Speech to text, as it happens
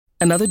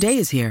Another day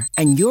is here,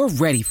 and you're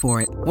ready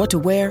for it. What to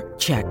wear?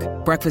 Check.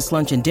 Breakfast,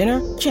 lunch, and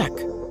dinner? Check.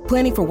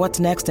 Planning for what's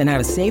next and how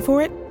to save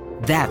for it?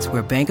 That's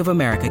where Bank of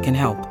America can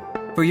help.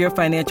 For your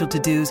financial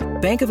to-dos,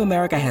 Bank of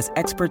America has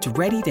experts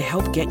ready to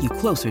help get you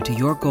closer to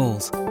your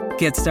goals.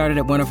 Get started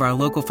at one of our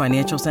local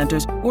financial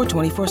centers or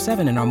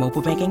 24/7 in our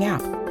mobile banking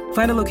app.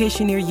 Find a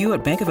location near you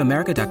at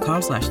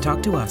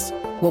bankofamerica.com/talktous.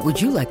 What would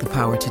you like the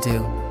power to do?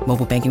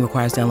 Mobile banking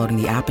requires downloading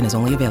the app and is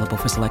only available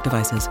for select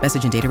devices.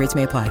 Message and data rates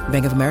may apply.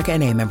 Bank of America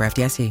N.A., member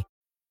FDIC.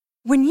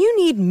 When you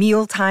need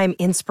mealtime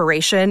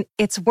inspiration,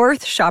 it's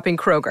worth shopping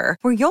Kroger,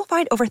 where you'll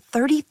find over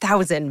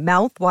 30,000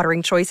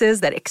 mouth-watering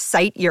choices that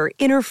excite your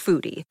inner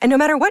foodie. And no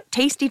matter what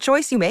tasty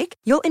choice you make,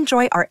 you'll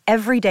enjoy our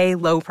everyday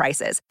low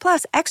prices,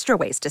 plus extra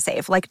ways to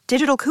save, like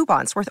digital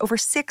coupons worth over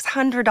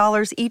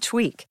 $600 each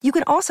week. You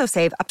can also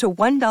save up to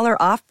 $1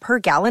 off per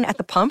gallon at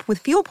the pump with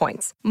fuel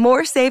points.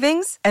 More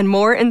savings and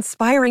more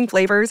inspiring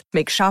flavors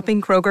make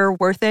shopping Kroger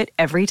worth it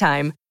every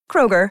time.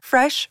 Kroger,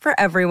 fresh for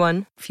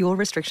everyone. Fuel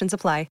restrictions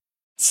apply.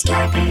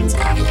 Scarpins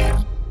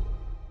Avenue.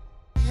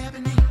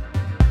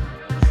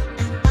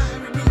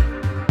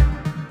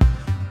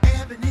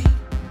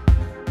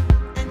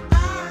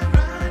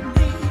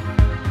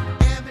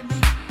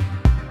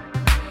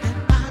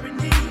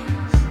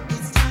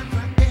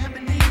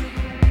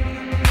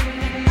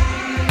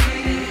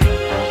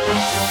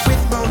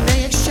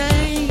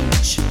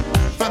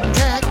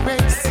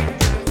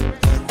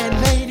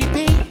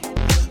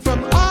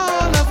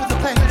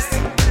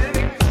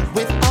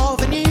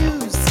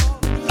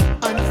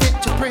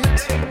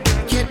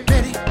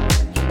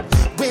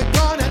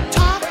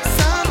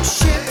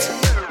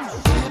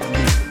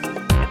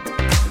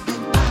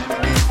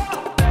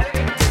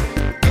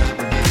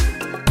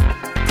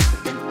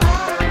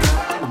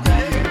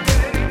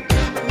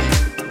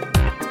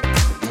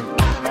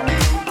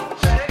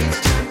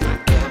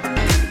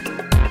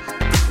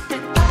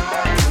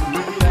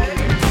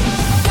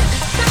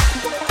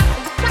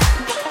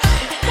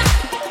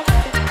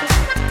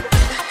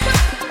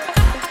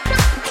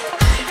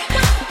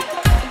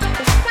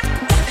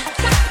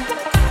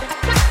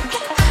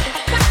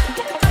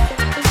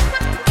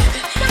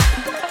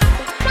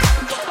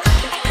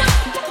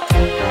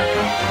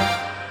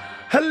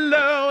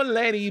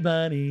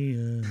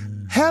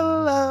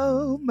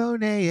 Hello,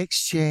 Monet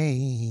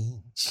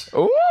Exchange.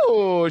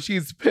 Oh,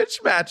 she's pitch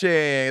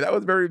matching. That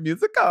was very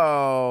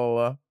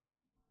musical.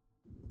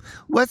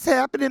 What's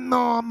happening,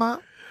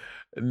 Mama?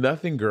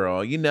 Nothing,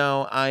 girl. You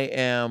know, I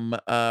am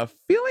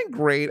feeling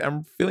great.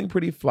 I'm feeling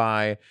pretty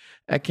fly.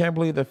 I can't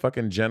believe that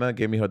fucking Jenna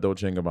gave me her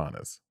Dolce &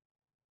 Gabbanas.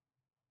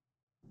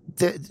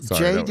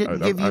 Jay didn't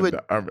give you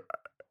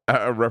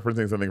I'm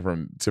referencing something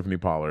from Tiffany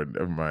Pollard.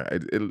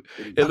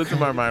 It lives in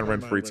my mind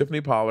rent free. Tiffany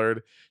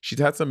Pollard, she's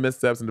had some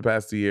missteps in the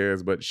past 2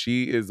 years, but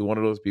she is one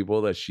of those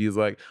people that she's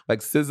like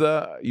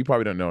SZA. You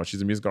probably don't know.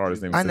 She's a musical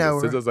artist named SZA. I know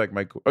her. SZA's like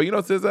my. Oh, you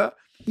know SZA?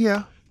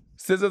 Yeah.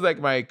 SZA's like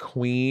my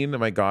queen,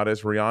 my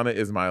goddess. Rihanna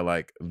is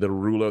my the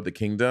ruler of the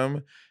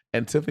kingdom.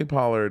 And Tiffany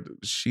Pollard,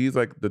 she's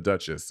like the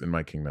duchess in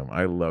my kingdom.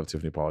 I love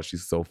Tiffany Pollard.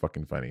 She's so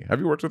fucking funny. Have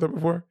you worked with her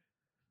before?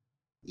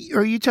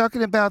 Are you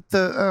talking about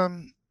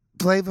the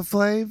Flavor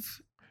Flav?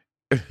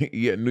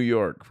 Yeah, New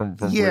York from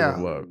Flavor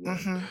of Love.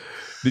 Mm-hmm.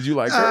 Did you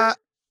like her?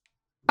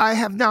 I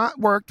have not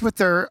worked with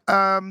her.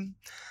 I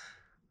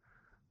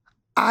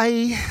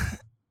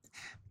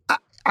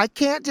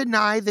can't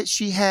deny that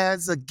she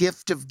has a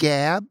gift of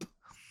gab.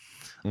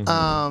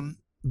 Mm-hmm.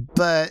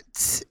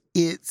 But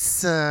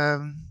it's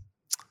I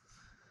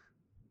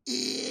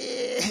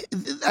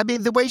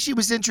mean, the way she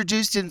was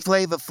introduced in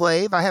Flavor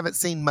Flav, I haven't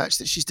seen much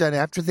that she's done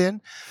after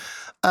then,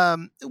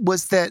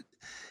 was that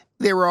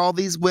there were all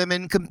these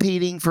women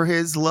competing for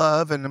his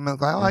love, and I'm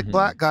like, I like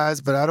black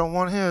guys, but I don't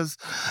want his.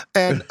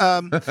 And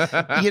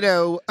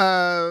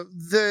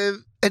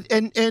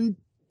and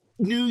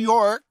New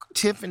York,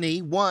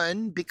 Tiffany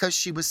won because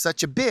she was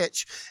such a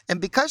bitch,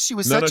 and because she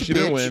was such a bitch. No, she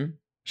didn't win.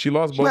 She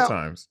lost both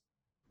times.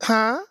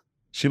 Huh?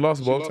 She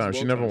lost both times.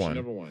 She never won.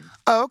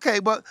 Oh, okay,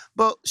 but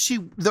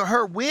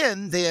her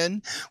win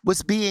then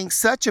was being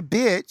such a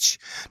bitch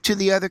to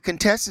the other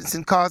contestants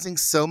and causing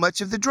so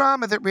much of the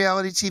drama that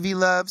reality TV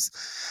loves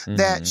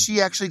that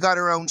she actually got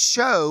her own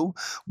show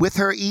with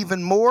her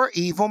even more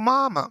evil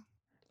mama.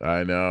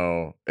 I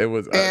know. It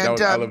was that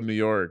was I Love New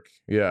York.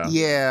 Yeah.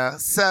 Yeah.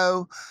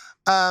 So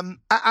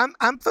I'm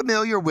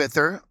familiar with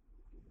her.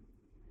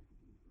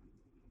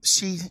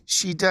 She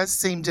does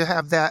seem to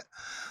have that.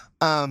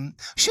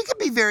 She can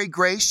be very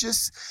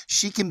gracious.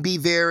 She can be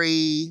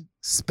very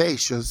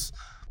spacious.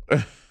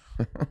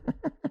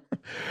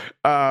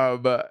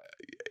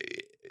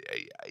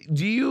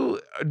 Do you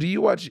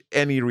watch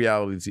any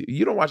reality TV?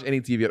 You don't watch any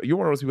TV. You're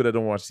one of those people that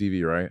don't watch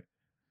TV, right?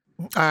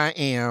 I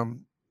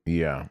am.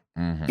 Yeah.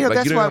 Mm-hmm. You know,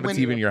 that's you don't why have a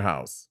TV in your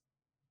house.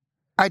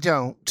 I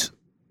don't.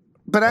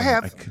 But I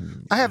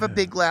have a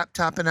big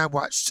laptop, and I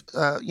watched.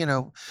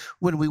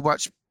 When we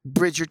watched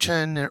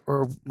Bridgerton,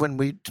 or when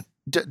we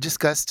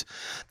discussed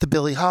the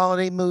Billie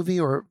Holiday movie,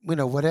 or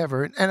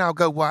whatever, and I'll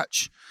go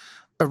watch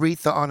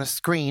Aretha on a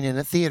screen in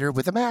a theater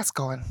with a mask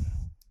on.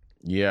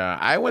 Yeah,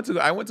 I went to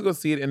go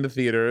see it in the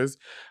theaters.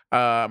 It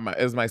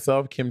was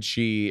myself, Kim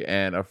Chi,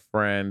 and a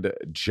friend,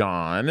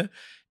 John.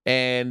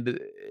 And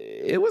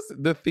it was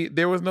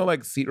there was no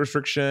like seat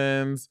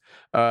restrictions,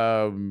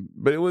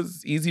 but it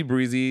was easy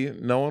breezy.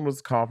 No one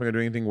was coughing or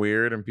doing anything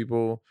weird, and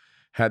people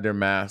had their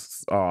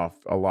masks off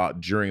a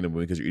lot during the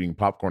movie because you're eating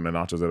popcorn and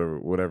nachos or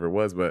whatever it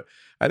was. But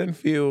I didn't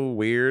feel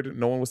weird.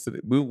 No one was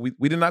sitting.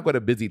 We did not go at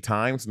a busy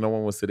time, so no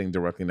one was sitting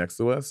directly next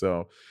to us.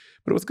 So.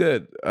 But it was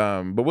good.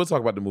 But we'll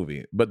talk about the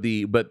movie. But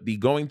the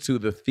going to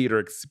the theater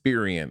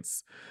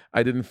experience,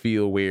 I didn't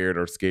feel weird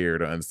or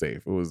scared or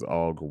unsafe. It was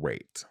all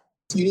great.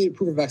 You need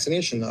proof of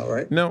vaccination, though,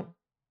 right? No,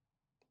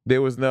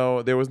 there was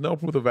no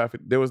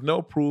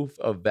proof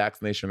of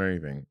vaccination or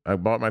anything. I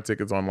bought my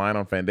tickets online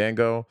on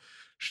Fandango.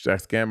 I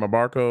scanned my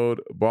barcode,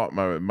 bought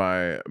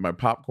my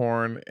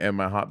popcorn and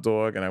my hot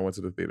dog, and I went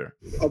to the theater.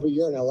 Oh, but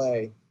you're in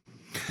LA.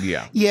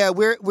 Yeah. Yeah,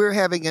 we're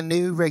having a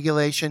new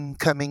regulation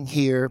coming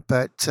here,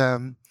 but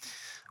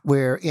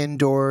where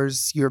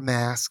indoors you're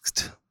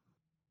masked.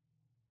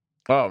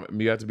 Oh,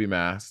 you have to be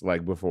masked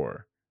like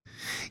before.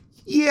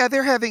 Yeah,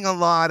 they're having a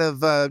lot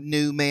of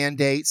new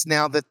mandates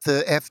now that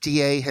the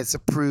FDA has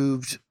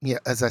approved. Yeah,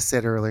 as I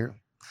said earlier,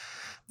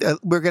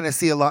 we're going to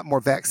see a lot more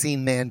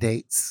vaccine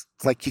mandates.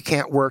 Like you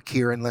can't work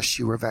here unless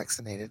you were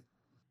vaccinated.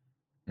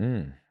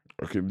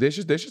 Okay, they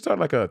should start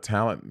like a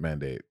talent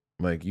mandate.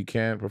 Like you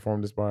can't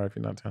perform this bar if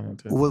you're not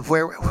talented. Well,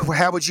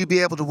 how would you be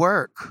able to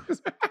work?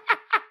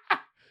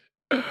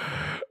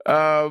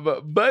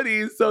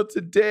 Buddy, so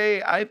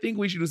today I think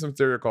we should do some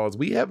stereo calls.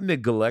 We have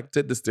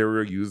neglected the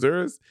stereo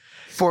users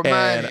For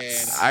and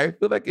months. I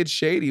feel like it's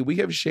shady. We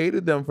have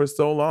shaded them for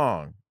so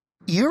long.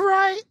 You're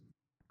right.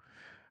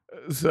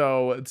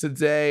 So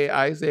today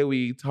I say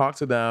we talk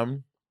to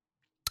them.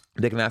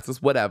 They can ask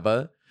us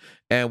whatever,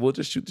 and we'll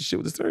just shoot the shit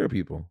with the stereo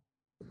people.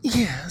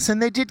 Yes,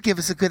 and they did give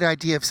us a good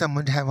idea of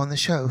someone to have on the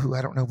show who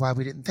I don't know why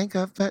we didn't think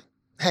of, but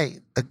hey,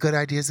 a good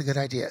idea is a good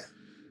idea.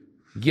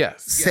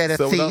 Yes. Said a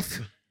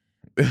thief.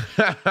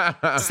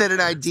 Said an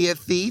idea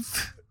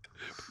thief.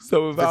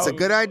 So if it's a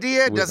good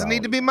idea, it doesn't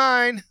need to be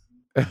mine.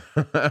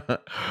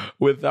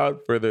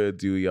 Without further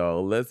ado,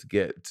 y'all, let's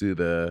get to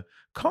the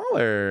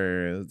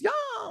callers.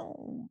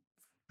 Y'all.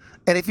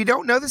 And if you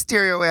don't know the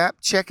Stereo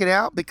app, check it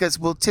out because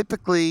we'll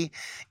typically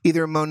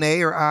either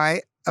Monet or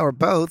I or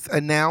both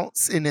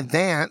announce in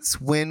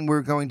advance when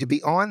we're going to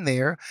be on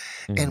there.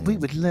 And we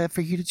would love for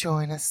you to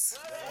join us.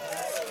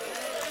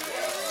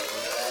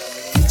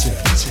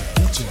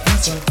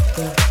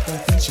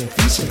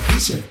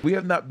 We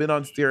have not been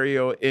on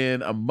stereo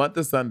in a month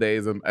of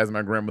Sundays, as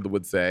my grandmother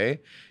would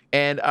say.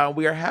 And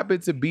we are happy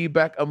to be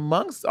back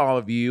amongst all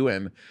of you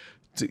and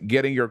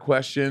getting your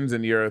questions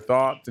and your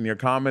thoughts and your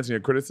comments and your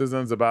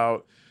criticisms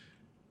about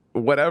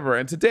whatever.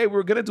 And today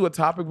we're going to do a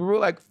topic where we're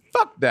like,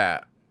 fuck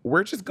that.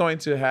 We're just going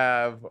to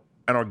have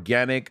an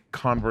organic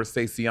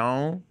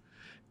conversation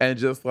and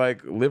just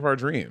like live our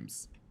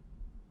dreams.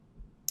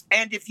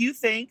 And if you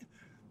think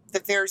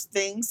that there's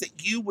things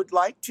that you would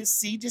like to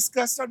see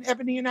discussed on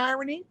Ebony and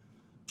Irony,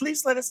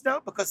 please let us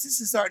know because this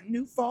is our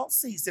new fall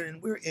season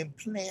and we're in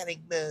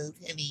planning mode,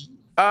 honey.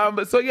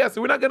 So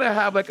we're not gonna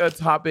have like a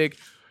topic.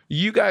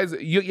 You guys,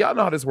 y'all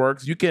know how this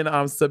works. You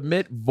can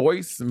submit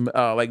voice,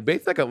 like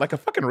basically like a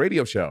fucking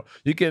radio show.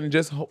 You can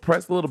just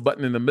press the little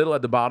button in the middle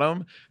at the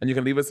bottom, and you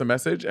can leave us a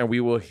message, and we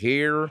will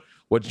hear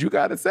what you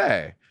got to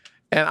say.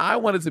 And I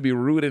want it to be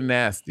rude and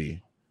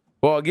nasty.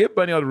 Well, give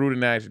Bunny all the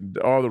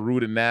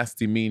rude and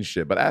nasty, mean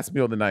shit, but ask me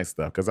all the nice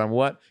stuff because I'm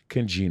what?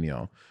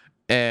 Congenial.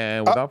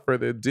 And without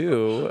further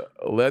ado,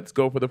 let's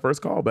go for the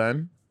first call,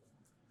 Ben.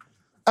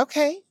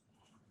 Okay.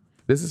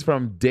 This is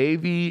from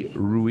Davy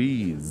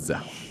Ruiz.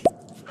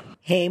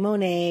 Hey,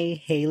 Monet.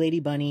 Hey, Lady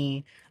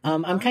Bunny.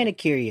 I'm kind of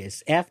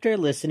curious. After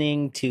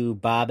listening to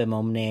Bob and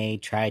Monet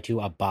try to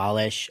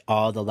abolish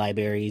all the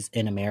libraries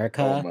in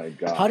America,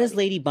 how does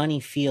Lady Bunny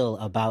feel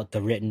about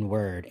the written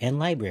word and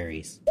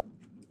libraries?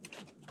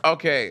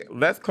 Okay,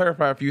 let's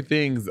clarify a few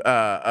things,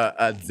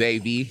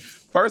 Davy.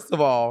 First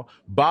of all,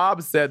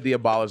 Bob said the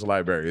abolished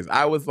libraries.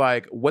 I was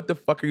like, what the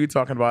fuck are you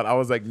talking about? I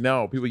was like,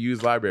 no, people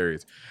use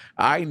libraries.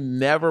 I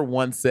never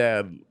once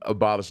said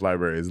abolish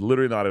libraries,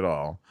 literally not at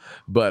all.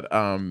 But,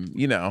 I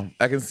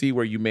can see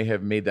where you may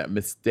have made that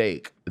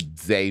mistake,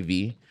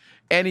 Davy.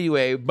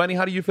 Anyway, Bunny,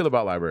 how do you feel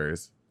about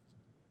libraries?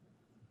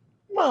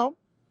 Well,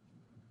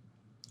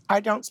 I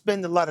don't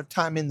spend a lot of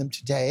time in them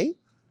today.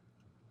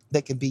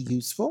 They can be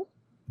useful,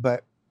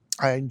 but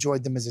I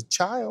enjoyed them as a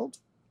child.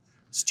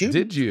 Student.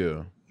 Did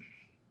you?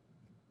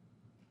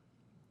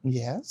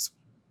 Yes.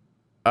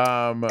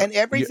 And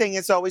everything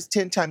is always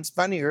 10 times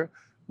funnier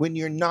when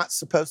you're not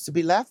supposed to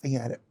be laughing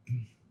at it.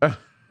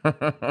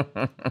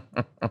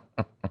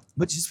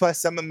 Which is why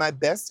some of my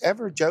best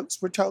ever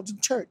jokes were told in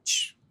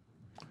church.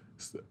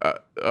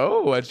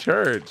 A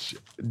church.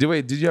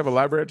 Did you have a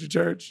library at your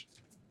church?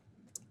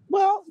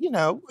 Well,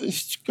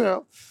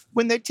 girl,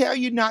 when they tell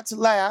you not to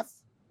laugh,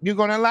 you're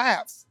going to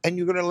laugh, and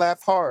you're going to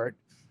laugh hard.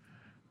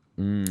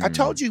 I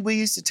told you we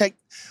used to take,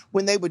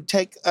 when they would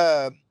take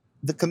the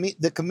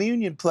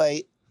communion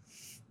plate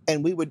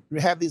and we would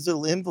have these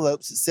little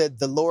envelopes that said,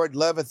 "The Lord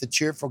loveth a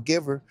cheerful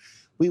giver."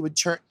 We would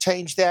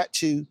change that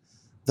to,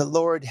 "The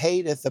Lord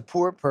hateth a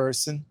poor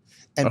person,"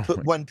 and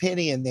put 1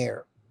 penny in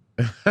there.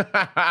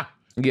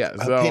 Yeah,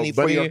 a penny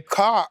for your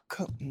cock.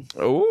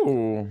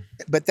 Ooh.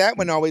 But that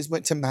one always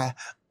went to my,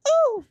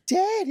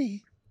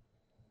 daddy.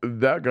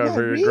 That got My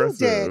very real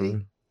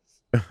aggressive.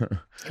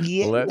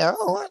 Yeah,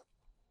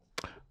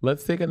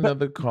 Let's take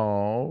another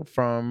call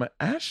from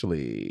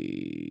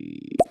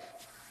Ashley.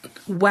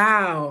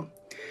 Wow.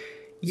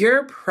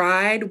 Your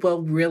pride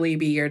will really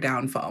be your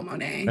downfall,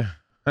 Monet.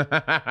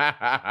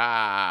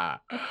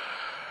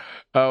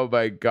 Oh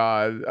my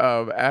God.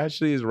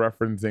 Ashley is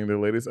referencing the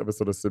latest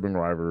episode of Sibling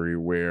Rivalry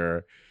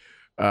where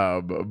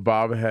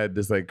Bob had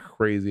this like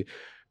crazy.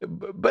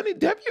 Bunny,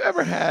 have you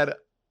ever had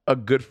a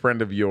good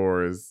friend of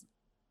yours?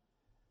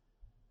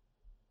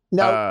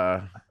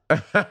 No.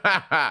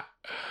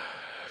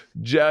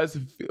 Just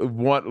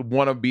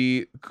want to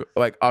be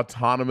like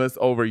autonomous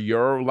over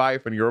your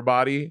life and your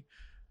body?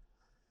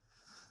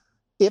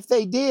 If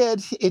they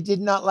did, it did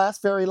not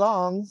last very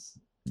long.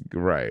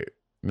 Right.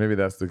 Maybe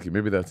that's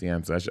the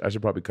answer. I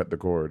should probably cut the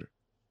cord.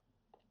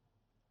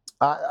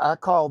 I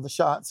call the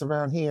shots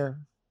around here.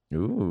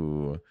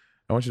 Ooh.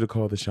 I want you to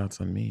call the shots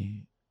on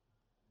me.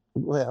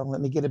 Well, let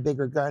me get a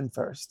bigger gun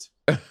first.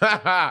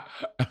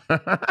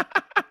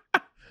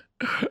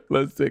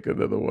 Let's take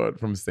another one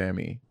from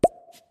Sammy.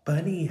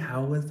 Bunny,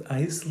 how was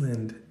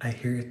Iceland? I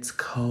hear it's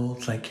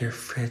cold like your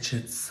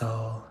frigid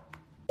soul.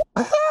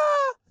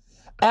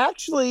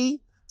 Actually,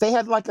 they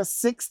had like a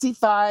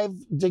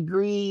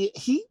 65-degree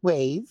heat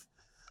wave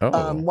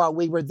while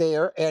we were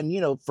there. And,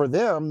 for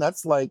them,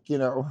 that's like,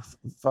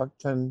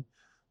 fucking,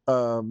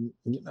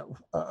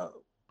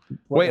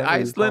 wait,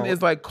 Iceland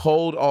is like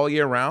cold all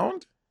year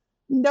round?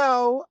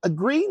 No,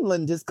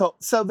 Greenland is cold.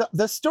 So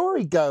the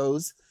story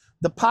goes,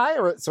 the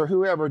pirates or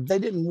whoever, they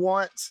didn't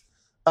want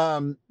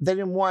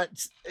everyone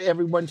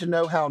to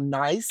know how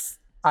nice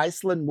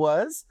Iceland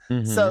was.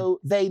 Mm-hmm. So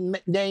they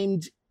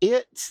named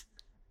it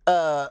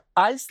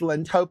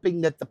Iceland,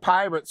 hoping that the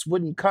pirates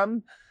wouldn't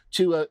come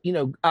to a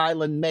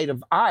island made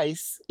of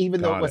ice,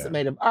 even though it wasn't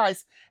made of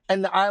ice.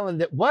 And the island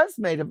that was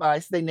made of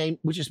ice, they named,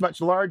 which is much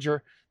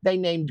larger, they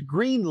named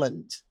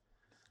Greenland.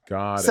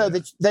 So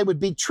that they would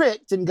be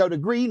tricked and go to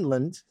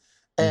Greenland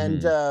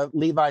and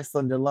leave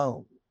Iceland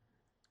alone.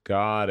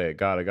 Got it.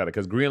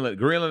 Because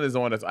Greenland is the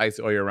one that's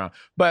icy all year round.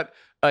 But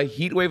a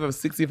heat wave of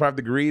 65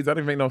 degrees, that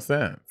doesn't make no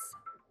sense.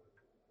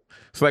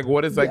 So, like,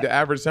 what is like the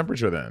average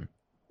temperature then?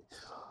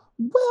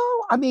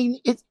 Well, I mean,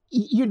 it's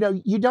you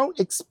don't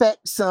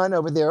expect sun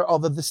over there,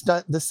 although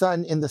the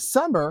sun in the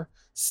summer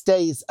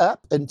stays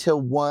up until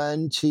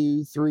 1,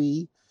 2,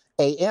 3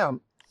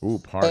 a.m. Ooh,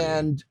 party.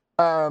 And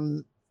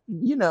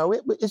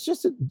it's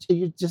just a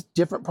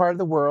different part of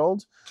the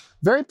world.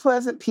 Very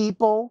pleasant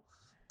people.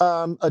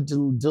 A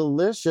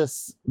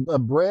delicious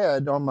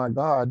bread. Oh my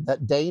God,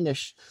 that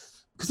Danish.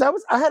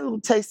 Because I had a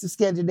little taste of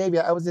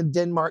Scandinavia. I was in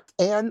Denmark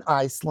and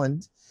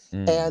Iceland,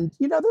 and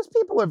those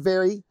people are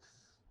very,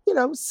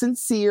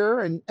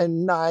 sincere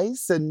and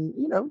nice, and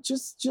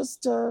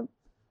just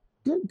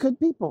good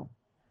people.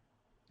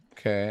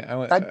 Okay,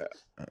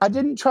 I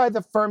didn't try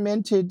the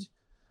fermented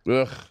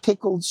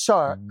pickled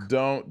shark.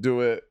 Don't do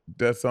it.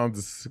 That sounds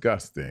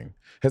disgusting.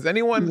 Has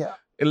anyone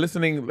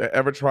listening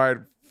ever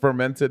tried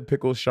fermented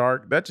pickled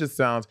shark? That just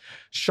sounds,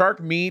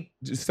 shark meat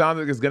just sounds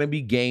like it's gonna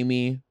be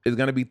gamey. It's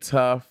gonna be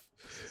tough.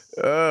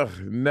 Ugh,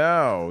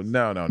 no.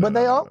 But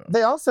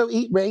they also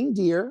eat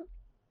reindeer.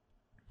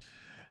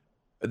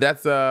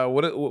 That's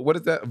what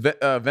is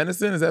that?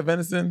 Venison? Is that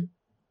venison?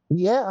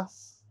 Yeah.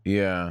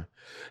 Yeah.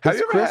 Have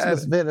you ever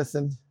Christmas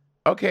venison?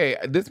 Okay,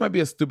 this might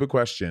be a stupid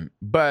question,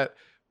 but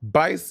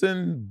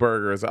bison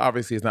burgers,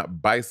 obviously it's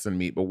not bison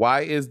meat, but why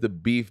is the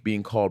beef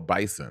being called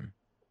bison?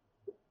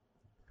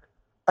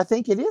 I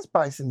think it is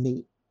bison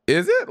meat.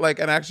 Is it like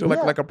an actual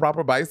like a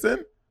proper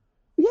bison?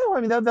 Yeah,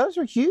 I mean those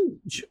are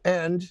huge,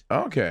 and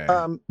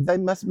they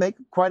must make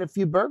quite a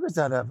few burgers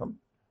out of them.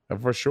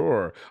 For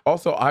sure.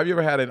 Also, have you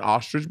ever had an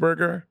ostrich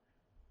burger?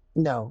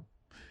 No.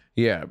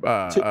 Yeah,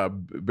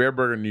 Bear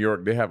Burger in New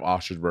York, they have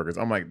ostrich burgers.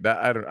 I'm like that.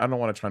 I don't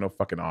want to try no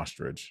fucking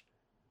ostrich.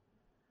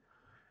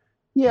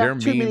 Yeah, they're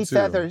too many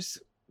feathers.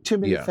 Too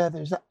many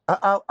feathers.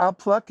 I'll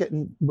pluck it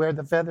and wear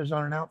the feathers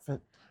on an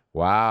outfit.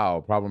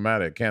 Wow,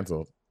 problematic.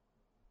 Canceled.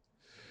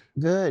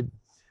 Good.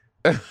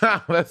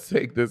 Let's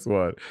take this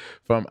one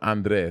from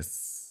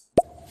Andres.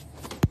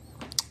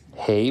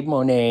 Hey,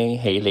 Monet.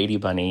 Hey, Lady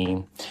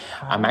Bunny.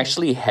 Hi. I'm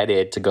actually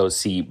headed to go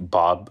see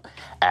Bob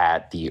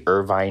at the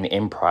Irvine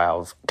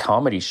Improv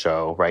comedy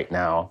show right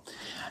now.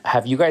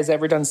 Have you guys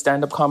ever done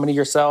stand-up comedy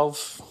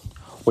yourself?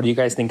 What do you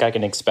guys think I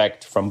can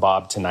expect from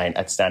Bob tonight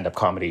at stand-up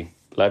comedy?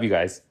 Love you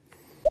guys.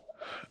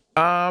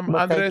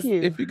 Andres,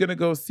 if you're going to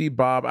go see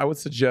Bob, I would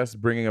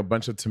suggest bringing a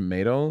bunch of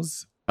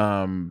tomatoes.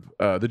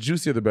 The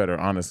juicier the better,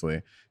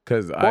 honestly,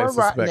 because I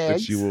suspect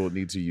that you will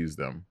need to use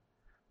them.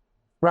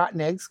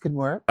 Rotten eggs can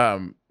work.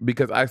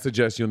 Because I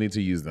suggest you'll need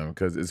to use them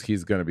because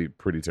he's going to be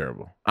pretty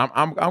terrible.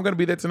 I'm going to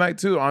be there tonight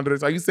too.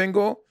 Andres, are you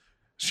single?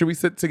 Should we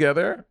sit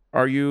together?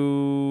 Are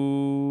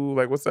you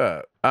like, what's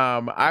up?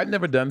 I've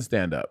never done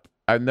stand up.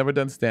 I've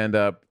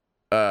hosted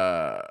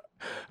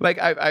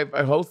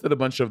a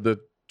bunch of the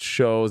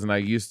shows, and I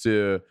used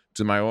to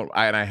do my own.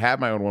 I had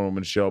my own one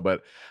woman show,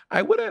 but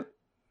I wouldn't.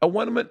 A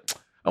one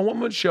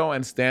woman show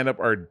and stand up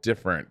are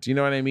different. Do you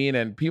know what I mean?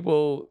 And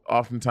people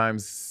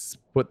oftentimes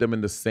put them in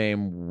the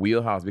same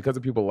wheelhouse because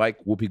of people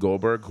like Whoopi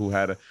Goldberg, who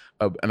had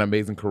an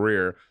amazing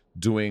career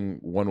doing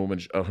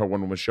her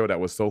one woman show that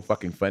was so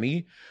fucking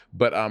funny.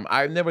 But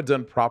I've never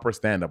done proper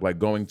stand up, like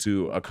going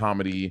to a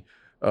comedy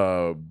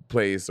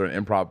place or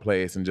an improv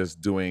place and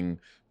just doing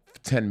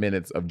 10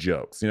 minutes of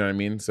jokes. You know what I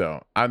mean?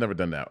 So I've never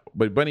done that.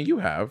 But Bunny, you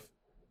have.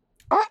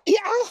 Yeah,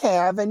 I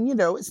have. And,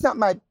 it's not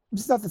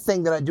the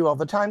thing that I do all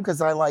the time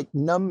because I like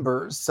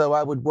numbers. So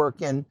I would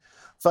work in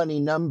funny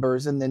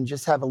numbers and then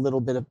just have a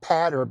little bit of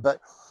patter.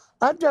 But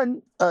I've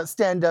done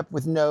stand-up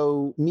with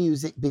no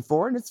music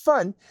before, and it's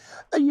fun.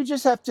 You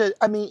just have to,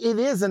 it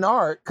is an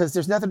art because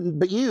there's nothing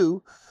but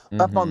you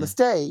up on the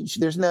stage.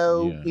 There's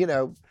no,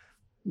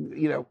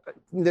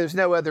 there's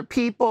no other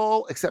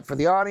people except for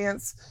the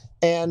audience.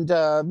 And,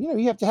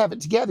 you have to have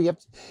it together. You have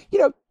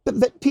to,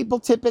 that people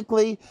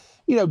typically,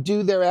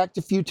 do their act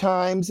a few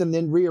times and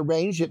then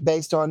rearrange it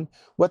based on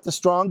what the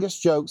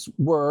strongest jokes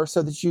were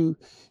so that you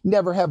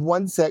never have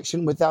one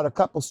section without a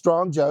couple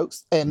strong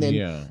jokes. And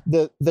then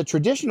the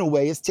traditional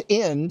way is to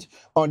end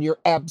on your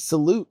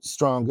absolute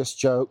strongest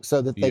joke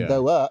so that they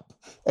go up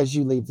as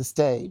you leave the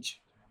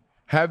stage.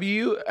 Have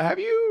you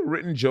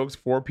written jokes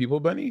for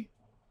people, Bunny?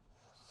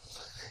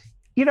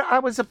 I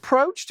was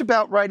approached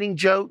about writing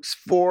jokes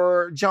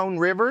for Joan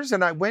Rivers,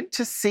 and I went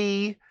to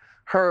see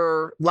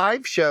her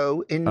live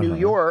show in New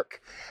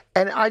York,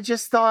 and I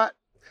just thought,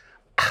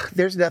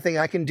 there's nothing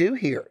I can do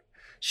here.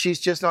 She's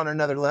just on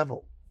another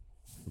level.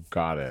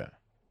 Got it.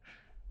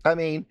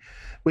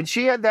 When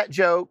she had that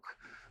joke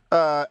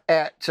who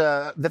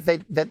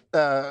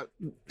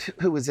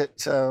was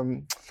it?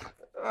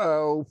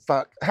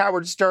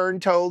 Howard Stern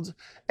told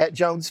at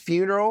Joan's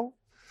funeral.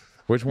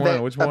 Which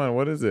one? Which one?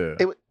 What is it?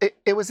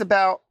 It was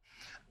about,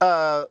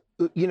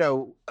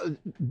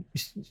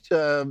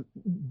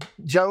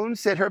 Joan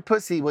said her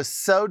pussy was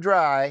so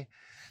dry.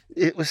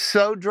 It was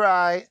so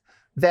dry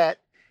that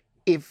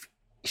if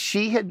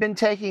she had been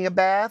taking a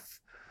bath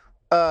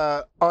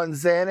on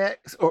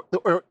Xanax,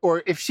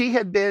 or if she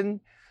had been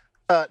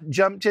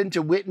jumped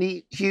into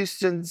Whitney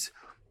Houston's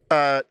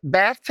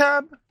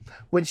bathtub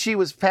when she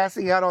was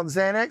passing out on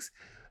Xanax,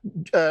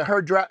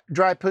 her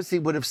dry pussy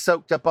would have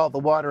soaked up all the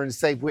water and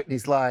saved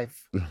Whitney's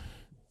life.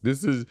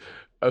 This is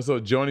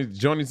so Joan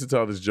needs to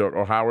tell this joke,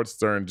 or Howard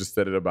Stern just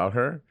said it about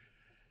her.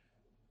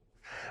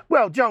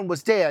 Well, Joan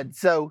was dead,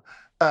 so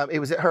it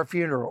was at her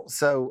funeral.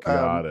 So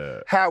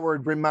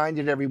Howard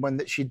reminded everyone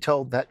that she'd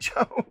told that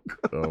joke.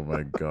 Oh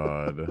my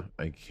God,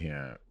 I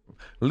can't.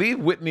 Leave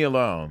Whitney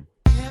alone.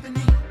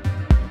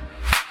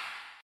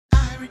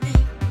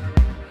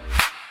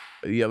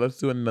 Yeah, let's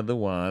do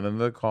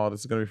another call. This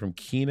is going to be from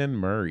Keenan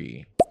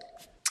Murray.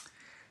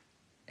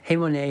 Hey,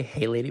 Monet.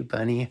 Hey, Lady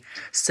Bunny.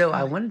 So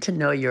I wanted to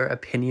know your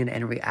opinion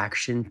and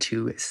reaction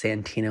to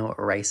Santino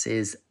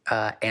Rice's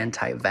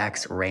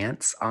anti-vax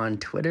rants on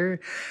Twitter.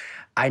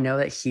 I know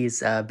that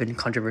he's been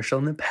controversial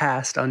in the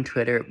past on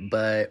Twitter,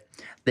 but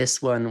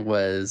this one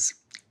was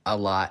a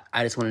lot.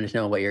 I just wanted to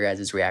know what your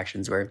guys'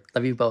 reactions were.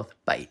 Love you both.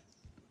 Bye.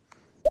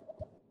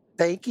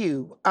 Thank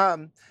you.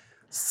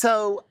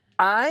 So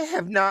I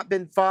have not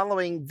been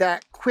following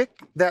that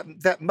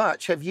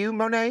much. Have you,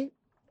 Monet?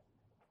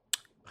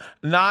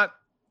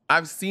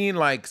 I've seen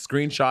like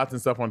screenshots and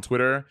stuff on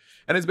Twitter,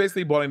 and it's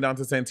basically boiling down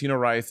to Santino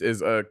Rice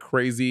is a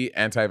crazy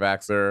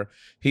anti-vaxxer.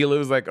 He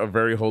lives like a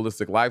very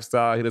holistic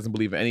lifestyle. He doesn't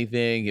believe in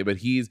anything,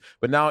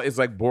 but now it's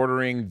like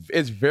bordering.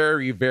 It's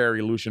very,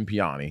 very Lucian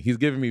Piani. He's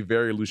giving me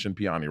very Lucian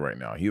Piani right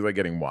now. He's like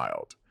getting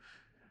wild.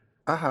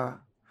 Bill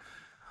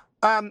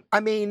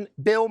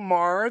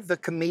Maher, the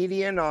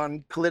comedian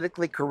on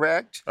Politically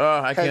Correct.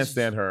 I can't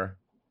stand her.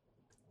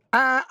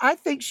 I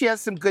think she has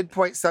some good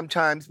points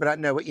sometimes, but I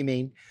know what you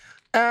mean.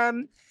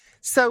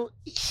 So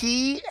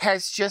he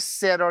has just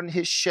said on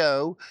his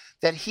show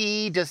that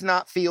he does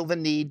not feel the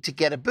need to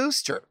get a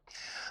booster,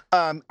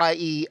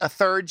 i.e. a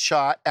third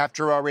shot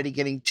after already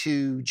getting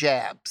 2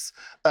 jabs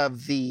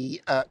of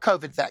the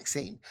COVID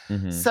vaccine.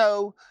 Mm-hmm.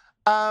 So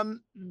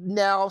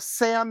now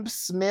Sam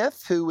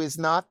Smith, who is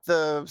not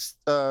the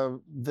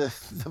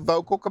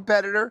vocal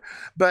competitor,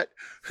 but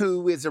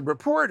who is a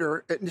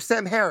reporter,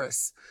 Sam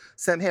Harris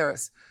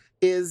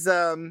is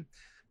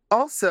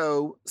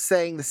also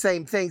saying the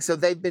same thing. So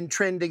they've been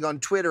trending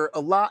on Twitter a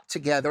lot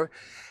together.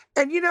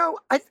 And,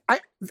 I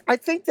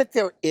think that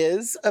there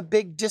is a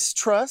big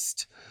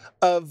distrust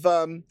of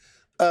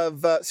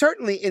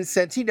certainly in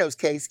Santino's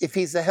case, if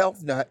he's a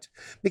health nut,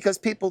 because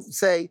people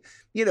say,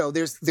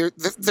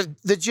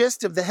 the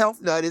gist of the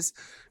health nut is,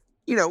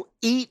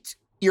 eat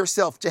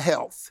yourself to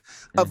health,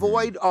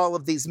 avoid all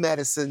of these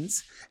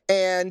medicines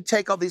and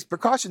take all these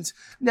precautions.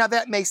 Now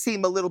that may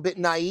seem a little bit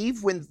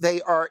naive when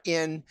they are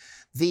in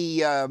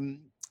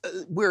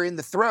we're in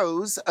the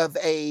throes of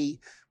a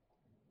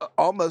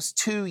almost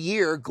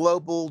 2-year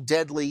global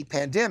deadly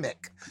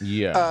pandemic.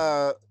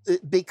 Yeah.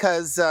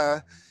 Because,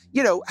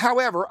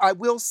 however, I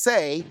will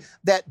say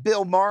that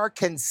Bill Maher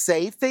can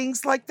say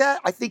things like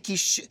that. I think he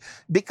should,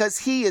 because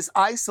he is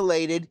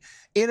isolated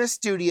in a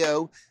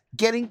studio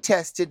getting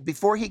tested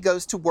before he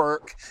goes to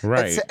work,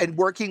 right, and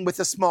working with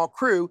a small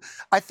crew.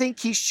 I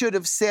think he should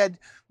have said,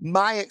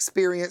 my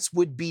experience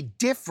would be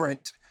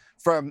different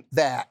from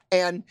that.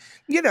 And,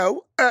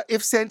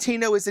 if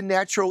Santino is a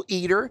natural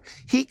eater,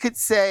 he could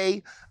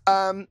say,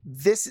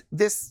 this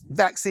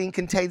vaccine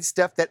contains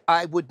stuff that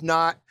I would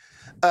not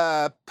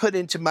put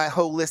into my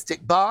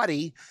holistic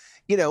body,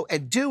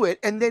 and do it.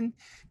 And then,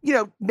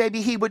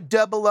 maybe he would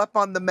double up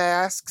on the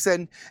masks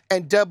and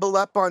double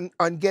up on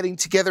getting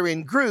together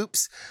in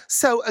groups.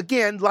 So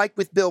again, like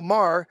with Bill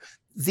Maher,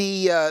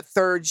 the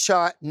third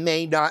shot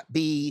may not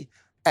be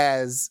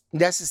as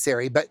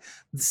necessary. But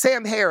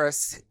Sam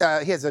Harris,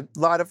 he has a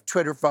lot of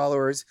Twitter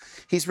followers.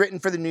 He's written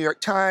for the New York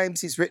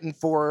Times. He's written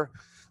for,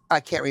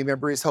 I can't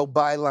remember his whole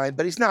byline,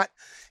 but he's not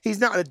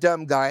a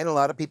dumb guy, and a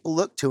lot of people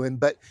look to him.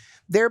 But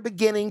they're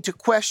beginning to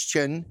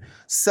question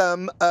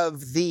some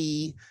of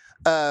the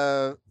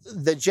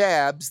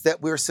jabs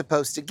that we're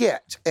supposed to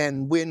get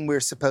and when we're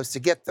supposed to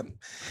get them.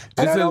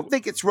 And I don't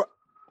think it's wrong.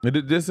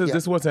 This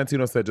is what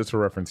Santino said, just for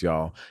reference,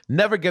 y'all.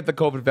 Never get the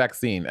COVID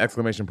vaccine! !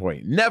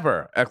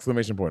 Never! !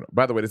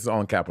 By the way, this is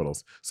all in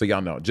capitals, so y'all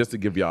know, just to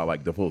give y'all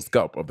like the full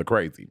scope of the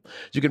crazy.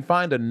 You can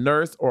find a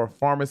nurse or a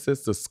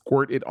pharmacist to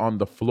squirt it on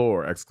the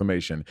floor!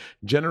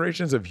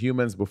 Generations of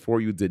humans before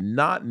you did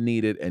not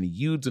need it, and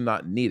you do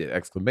not need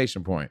it!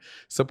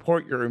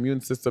 Support your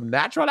immune system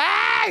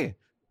naturally! !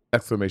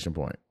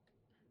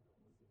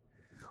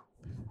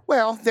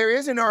 Well, there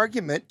is an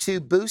argument to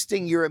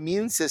boosting your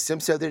immune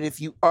system so that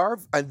if you are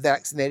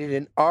unvaccinated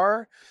and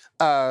are,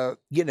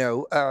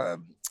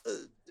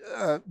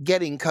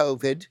 getting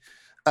COVID,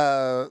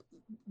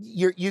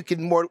 you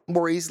can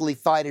more easily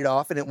fight it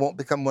off and it won't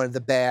become one of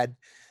the bad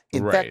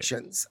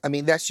infections. Right. I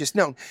mean, that's just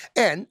known.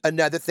 And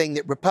another thing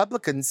that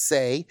Republicans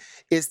say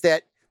is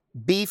that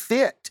be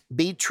fit,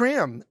 be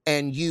trim,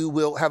 and you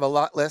will have a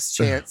lot less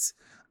chance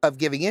of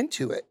giving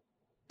into it.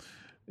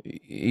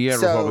 Yeah,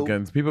 so,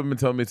 Republicans. People have been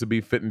telling me to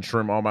be fit and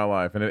trim all my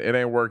life, and it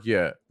ain't worked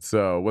yet.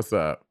 So what's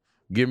up?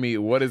 Give me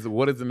what is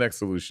the next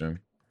solution?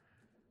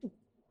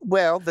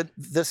 Well,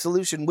 the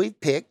solution we've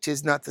picked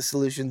is not the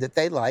solution that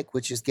they like,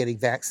 which is getting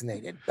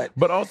vaccinated.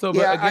 But also,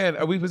 yeah, again,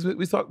 we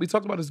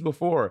talked about this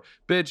before,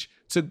 bitch.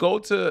 To go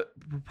to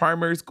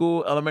primary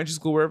school, elementary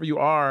school, wherever you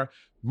are,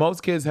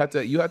 most kids have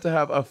to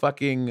have a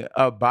fucking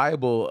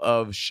Bible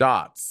of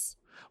shots,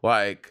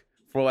 like.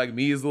 For like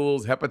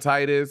measles,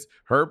 hepatitis,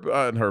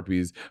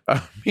 herpes,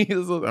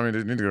 measles. I mean, they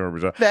need to get a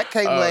herpes shot. That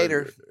came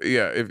later.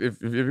 Yeah,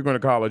 if you're going to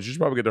college, you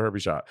should probably get the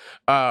herpes shot.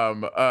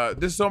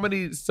 There's so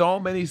many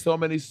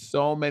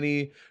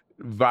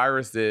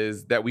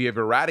viruses that we have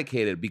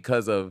eradicated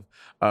because of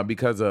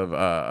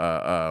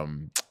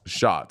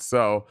shots.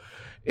 So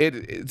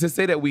to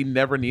say that we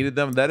never needed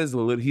them,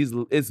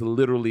 it's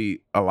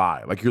literally a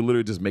lie. Like you're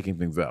literally just making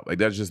things up. Like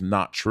that's just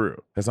not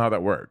true. That's not how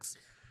that works.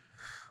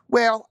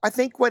 Well, I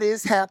think what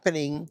is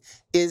happening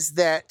is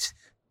that,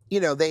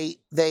 they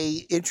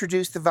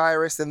introduced the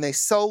virus and they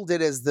sold it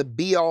as the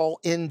be-all,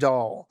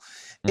 end-all.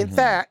 In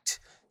fact,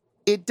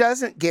 it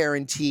doesn't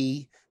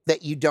guarantee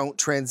that you don't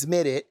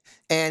transmit it.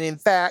 And in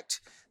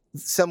fact,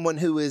 someone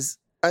who is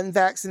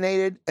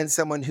unvaccinated and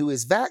someone who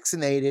is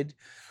vaccinated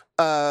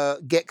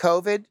get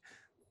COVID.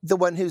 The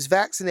one who's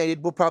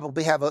vaccinated will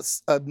probably have a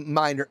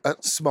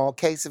small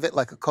case of it,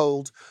 like a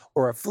cold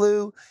or a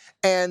flu,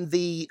 and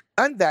the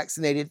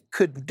unvaccinated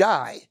could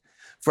die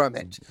from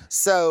it.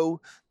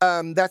 So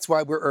that's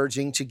why we're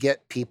urging to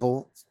get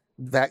people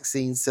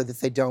vaccines so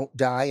that they don't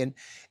die. And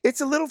it's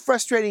a little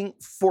frustrating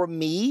for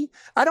me.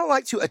 I don't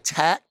like to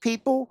attack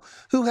people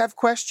who have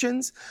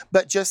questions,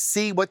 but just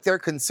see what their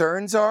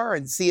concerns are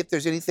and see if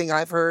there's anything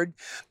I've heard,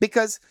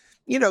 because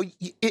at the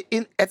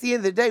end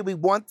of the day, we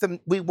want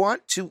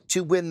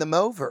to win them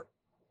over.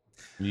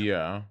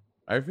 Yeah,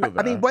 I feel that.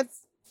 I mean,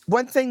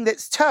 one thing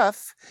that's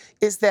tough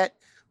is that,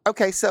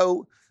 okay,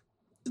 so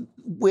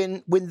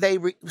when they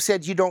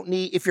said you don't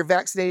need, if you're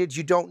vaccinated,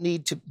 you don't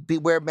need to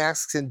wear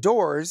masks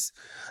indoors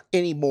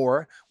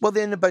anymore. Well,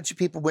 then a bunch of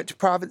people went to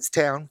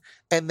Provincetown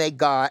and they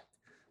got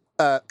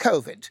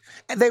COVID,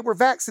 and they were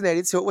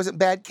vaccinated, so it wasn't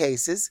bad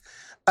cases,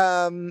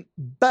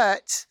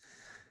 but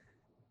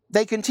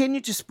they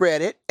continue to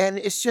spread it, and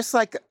it's just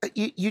like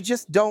you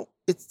just don't.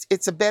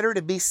 It's better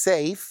to be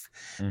safe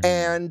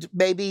and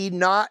maybe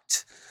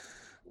not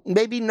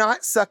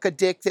suck a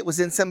dick that was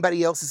in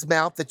somebody else's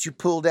mouth that you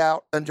pulled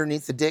out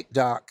underneath the dick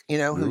doc,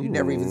 who you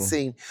never even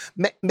seen.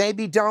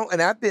 Maybe don't,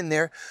 and I've been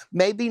there.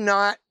 Maybe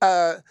not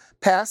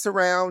pass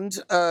around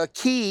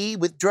key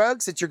with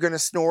drugs that you're going to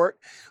snort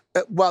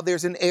while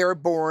there's an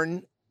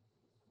airborne,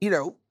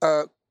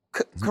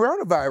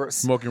 coronavirus.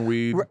 Smoking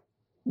weed.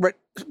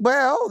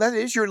 Well, that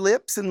is your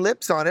lips and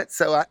lips on it.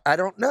 So I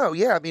don't know.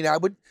 Yeah, I mean, I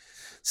would.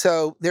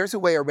 So there's a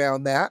way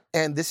around that.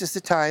 And this is the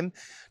time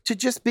to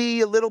just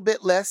be a little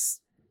bit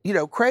less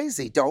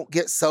crazy. Don't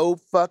get so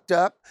fucked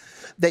up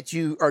that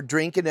you are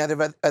drinking out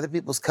of other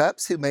people's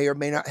cups who may or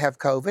may not have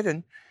COVID.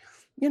 And,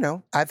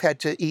 I've had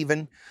to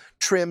even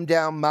trim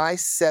down my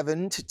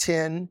 7 to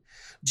 10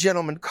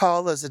 gentleman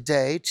callers a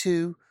day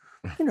to,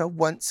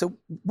 once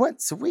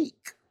a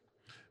week.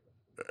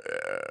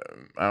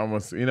 I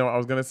was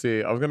going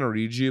to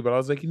read you, but I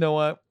was like, you know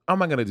what? I'm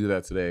not going to do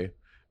that today.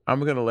 I'm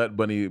going to let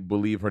Bunny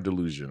believe her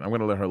delusion. I'm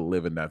going to let her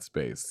live in that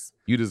space.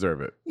 You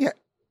deserve it. Yeah,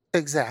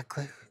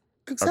 exactly.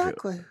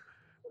 Exactly.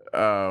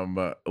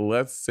 Okay.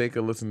 Let's take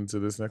a listen to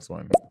this next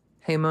one.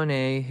 Hey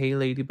Monet, hey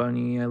Lady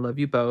Bunny, I love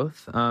you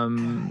both.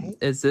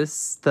 Is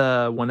this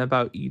the one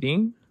about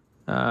eating?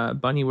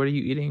 Bunny, what are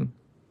you eating?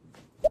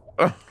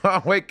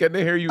 Wait, can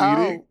they hear you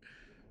eating?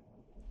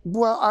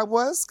 Well, I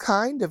was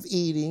kind of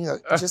eating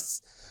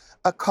just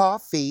a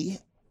coffee,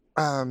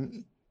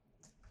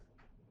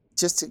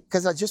 just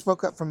because I just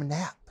woke up from a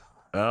nap.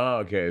 Oh,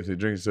 okay. So you're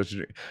drinking such a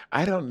drink.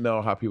 I don't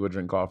know how people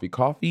drink coffee.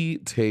 Coffee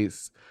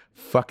tastes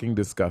fucking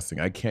disgusting.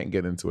 I can't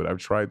get into it. I've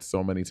tried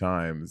so many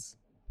times.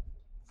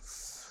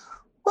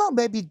 Well,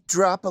 maybe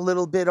drop a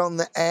little bit on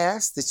the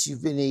ass that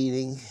you've been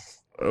eating.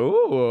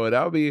 Oh,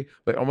 that would be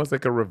almost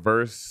like a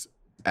reverse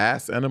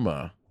ass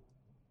enema.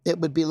 It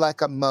would be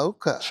like a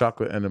mocha.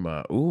 Chocolate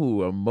enema.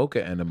 Ooh, a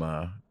mocha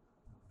enema.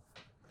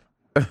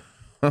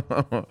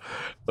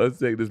 Let's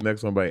take this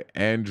next one by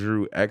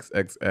Andrew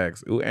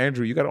XXX. Ooh,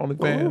 Andrew, you got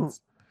OnlyFans?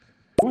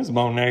 Was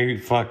Monet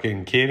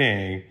fucking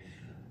kidding?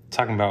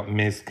 Talking about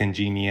Miss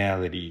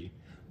Congeniality.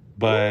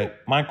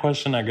 But my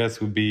question, I guess,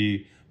 would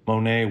be,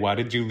 Monet, why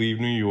did you leave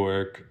New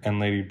York? And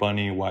Lady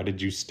Bunny, why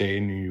did you stay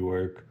in New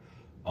York?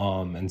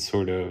 And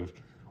sort of,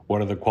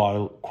 what are the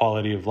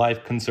quality of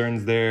life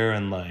concerns there?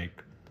 And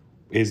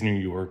is New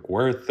York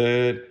worth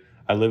it?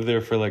 I lived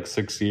there for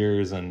 6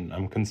 years and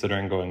I'm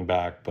considering going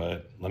back,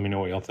 but let me know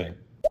what y'all think.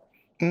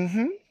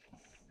 Mm-hmm.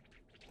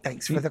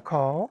 Thanks for the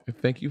call.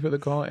 Thank you for the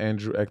call,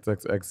 Andrew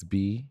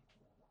XXXB.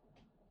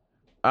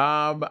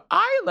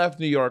 I left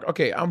New York.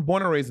 Okay, I'm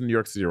born and raised in New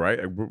York City, right?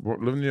 I lived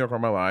in New York all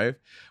my life.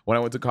 When I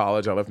went to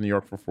college, I left New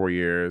York for 4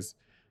 years.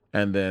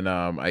 And then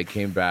I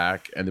came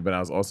back, but I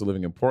was also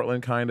living in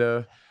Portland, kind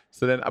of.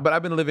 But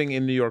I've been living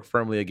in New York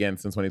firmly again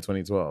since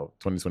 2012.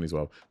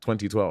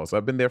 So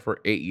I've been there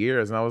for 8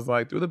 years. And I was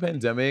through the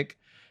pandemic,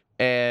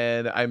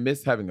 and I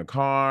missed having a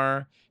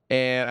car,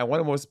 and I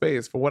wanted more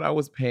space. For what I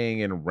was paying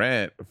in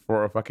rent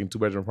for a fucking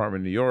 2-bedroom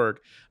apartment in New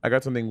York, I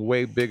got something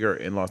way bigger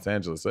in Los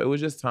Angeles. So it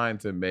was just time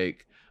to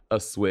make a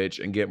switch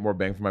and get more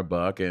bang for my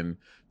buck and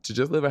to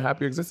just live a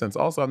happier existence.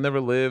 Also, I've never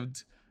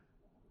lived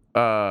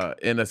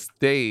in a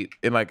state,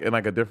 in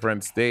a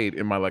different state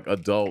in my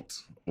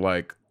adult,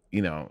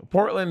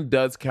 Portland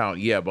does count,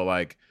 yeah,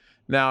 but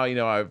now,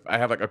 I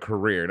have a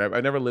career, and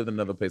I never lived in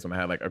another place when I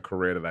had a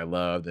career that I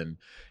loved, and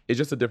it's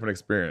just a different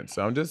experience.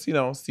 So I'm just,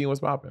 seeing what's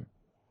popping.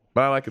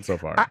 But I like it so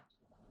far.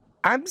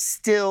 I'm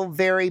still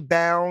very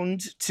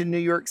bound to New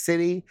York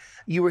City.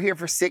 You were here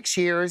for 6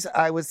 years.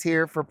 I was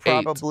here for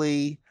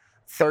probably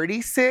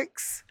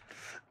 36.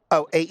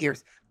 Oh, 8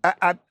 years.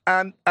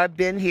 I've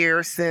been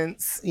here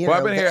since, the 80s.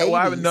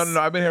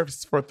 I've been here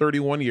for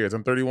 31 years.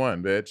 I'm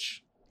 31, bitch.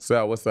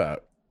 So what's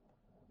up?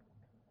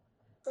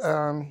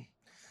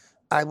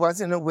 I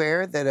wasn't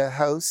aware that a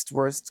host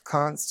was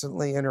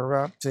constantly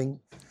interrupting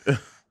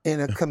in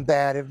a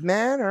combative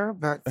manner,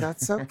 but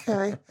that's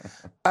okay.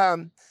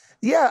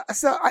 Yeah,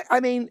 so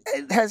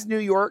has New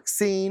York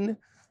seen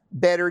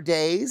better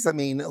days? A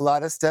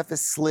lot of stuff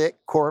is slick,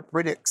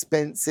 corporate,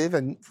 expensive,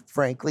 and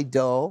frankly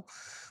dull.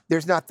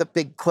 There's not the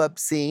big club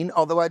scene,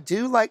 although I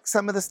do like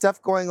some of the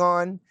stuff going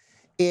on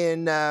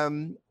in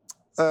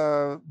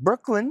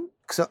Brooklyn,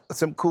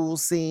 some cool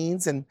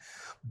scenes, and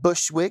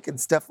Bushwick and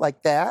stuff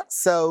like that.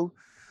 So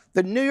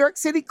the New York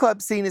City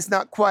club scene is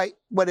not quite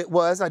what it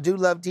was. I do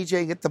love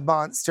DJing at the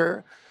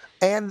Monster.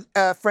 And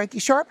Frankie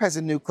Sharp has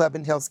a new club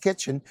in Hell's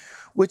Kitchen,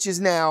 which is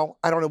now,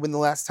 I don't know when the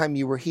last time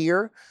you were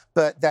here,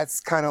 but that's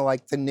kind of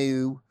like the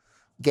new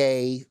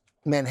gay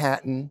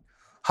Manhattan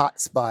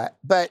hotspot.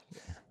 But,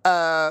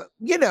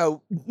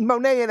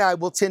 Monet and I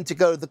will tend to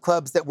go to the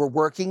clubs that we're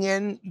working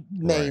in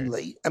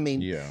mainly.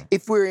 Right.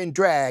 If we're in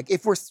drag,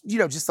 if we're,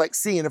 just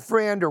seeing a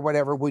friend or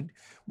whatever, we'd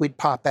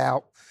pop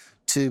out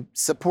to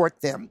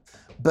support them.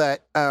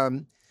 But,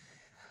 a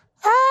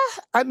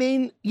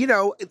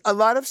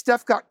lot of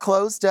stuff got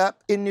closed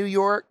up in New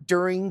York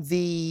during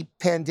the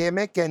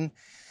pandemic, and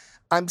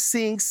I'm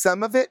seeing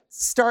some of it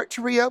start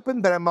to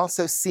reopen, but I'm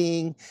also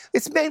seeing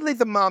it's mainly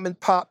the mom and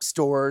pop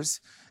stores,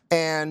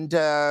 and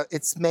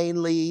it's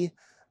mainly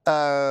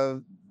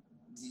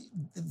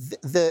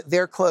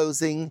they're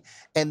closing,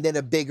 and then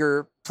a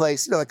bigger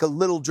place, like a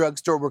little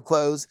drugstore will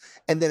close,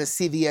 and then a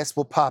CVS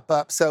will pop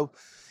up. So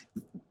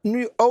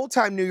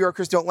old-time New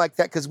Yorkers don't like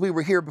that because we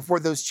were here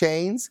before those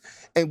chains,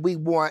 and we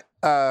want,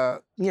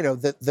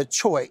 the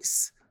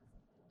choice.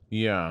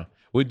 Yeah.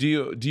 Well, do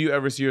you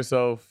ever see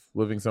yourself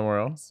living somewhere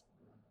else?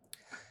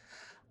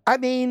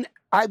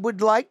 I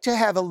would like to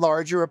have a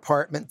larger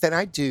apartment than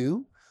I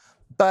do,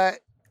 but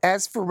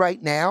as for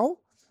right now,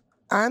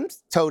 I'm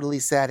totally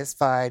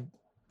satisfied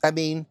I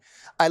mean,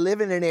 I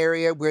live in an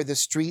area where the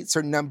streets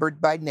are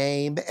numbered by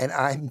name, and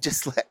I'm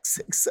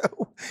dyslexic, so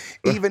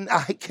even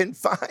I can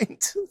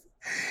find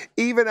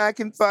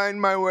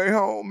my way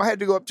home. I had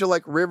to go up to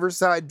like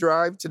Riverside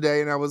Drive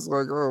today, and I was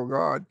like, oh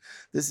God,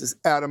 this is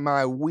out of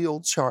my wheel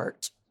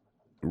chart.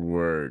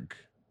 Work.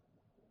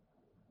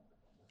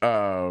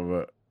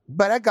 But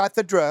I got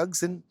the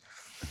drugs, and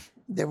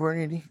there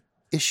weren't any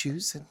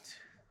issues. And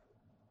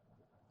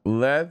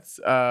let's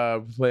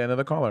play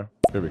another caller.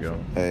 Here we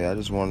go. Hey, I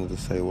just wanted to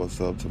say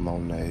what's up to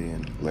Monet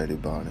and Lady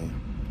Bunny.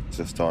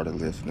 Just started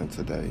listening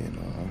today, and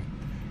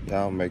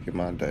y'all making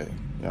my day.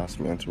 Y'all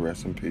some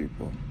interesting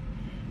people.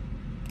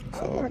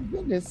 So, oh my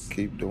goodness.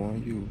 Keep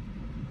doing you.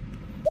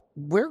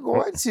 We're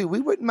going to. We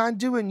wouldn't mind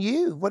doing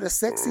you. What a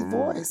sexy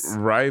voice.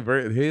 Right.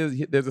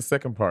 There's a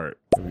second part.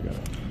 Here we go.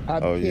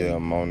 Yeah,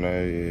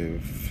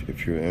 Monet,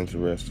 if you're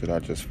interested, I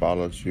just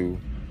followed you,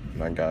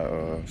 and I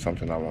got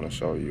something I want to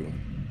show you.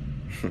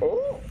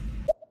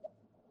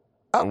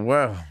 Oh,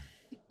 well,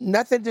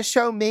 nothing to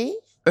show me?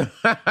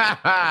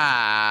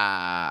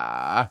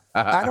 I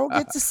don't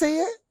get to see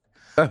it?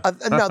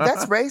 No,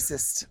 that's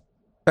racist.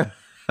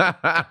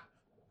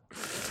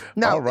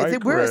 No,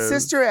 right, we're a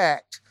sister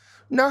act.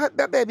 No,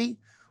 baby,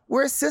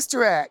 we're a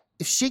sister act.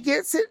 If she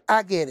gets it,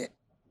 I get it.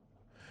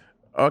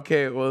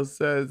 Okay, well, it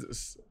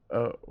says...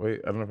 wait,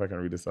 I don't know if I can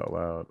read this out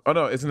loud. Oh,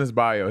 no, it's in his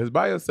bio. His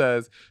bio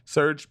says,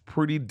 search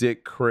Pretty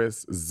Dick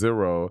Chris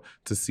 0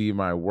 to see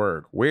my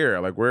work. Where?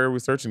 Like, where are we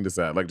searching this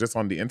at? Like, just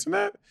on the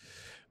internet?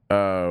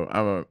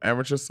 I'm an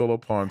amateur solo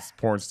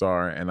porn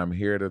star, and I'm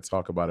here to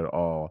talk about it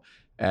all.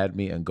 Add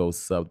me and go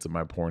sub to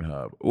my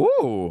Pornhub.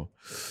 Ooh.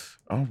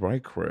 All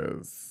right,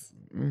 Chris.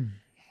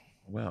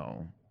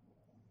 Well,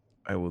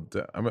 I will...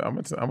 I'm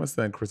gonna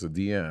send Chris a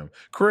DM.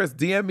 Chris,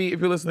 DM me. If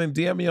you're listening,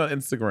 DM me on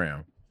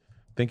Instagram.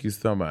 Thank you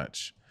so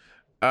much.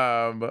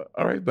 All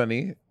right,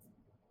 Bunny.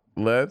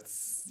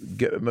 Let's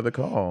get another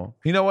call.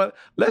 You know what?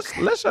 Let's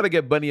try to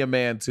get Bunny a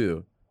man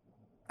too.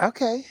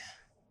 Okay.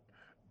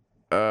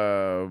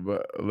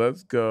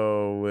 Let's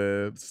go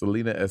with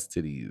Selena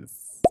Estides.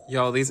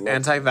 Yo, these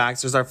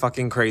anti-vaxxers are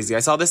fucking crazy. I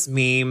saw this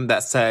meme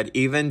that said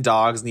even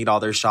dogs need all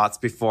their shots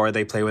before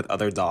they play with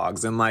other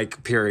dogs, and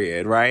like,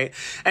 period, right?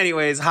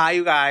 Anyways, hi,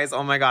 you guys.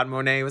 Oh my God,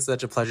 Monet, it was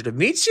such a pleasure to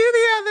meet you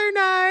the other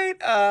night.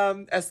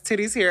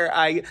 Titties here.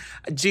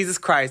 Jesus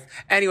Christ.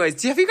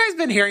 Anyways, have you guys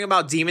been hearing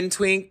about Demon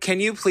Twink? Can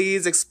you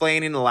please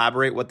explain and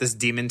elaborate what this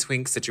Demon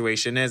Twink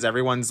situation is?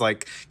 Everyone's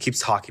like, keeps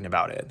talking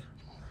about it.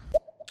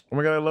 Oh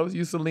my God, I love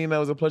you, Selena. It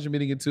was a pleasure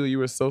meeting you too. You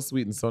were so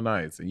sweet and so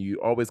nice. And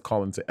you always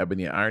call into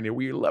Ebony and Irony.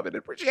 We love it and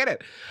appreciate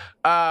it.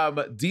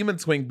 Demon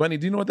Twink, Bunny,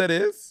 do you know what that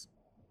is?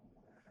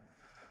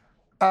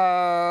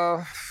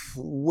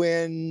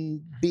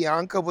 When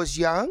Bianca was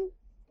young?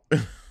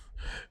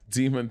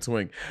 Demon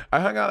Twink.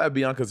 I hung out at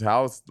Bianca's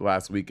house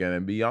last weekend,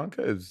 and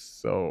Bianca is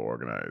so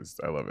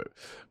organized. I love it.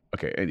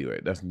 Okay, anyway,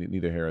 that's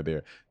neither here or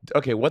there.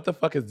 Okay, what the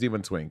fuck is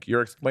Demon Twink?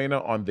 Your explainer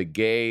on the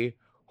gay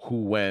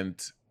who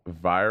went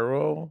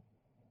viral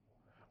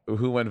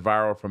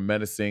from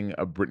menacing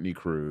a Britney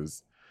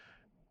Cruz.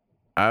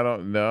 I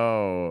don't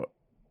know.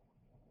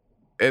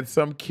 It's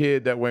some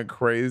kid that went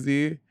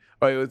crazy.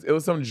 Oh, it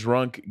was some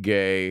drunk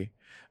gay,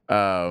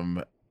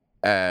 and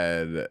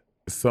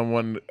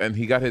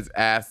he got his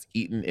ass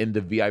eaten in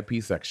the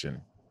VIP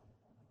section.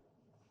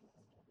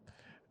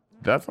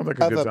 That sounds like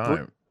a good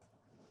time.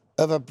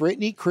 Of a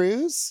Britney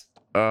Cruz?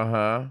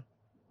 Uh-huh.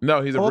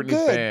 No, he's a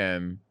Britney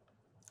fan.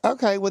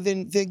 Okay, well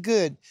then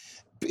good.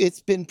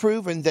 It's been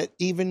proven that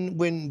even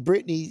when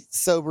Britney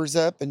sobers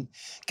up and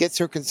gets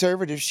her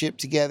conservatorship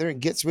together and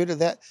gets rid of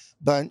that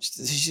bunch,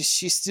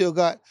 she's still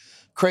got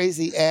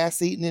crazy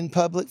ass-eating in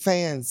public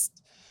fans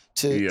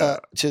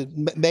to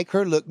make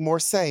her look more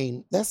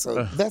sane. That's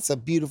a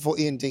beautiful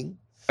ending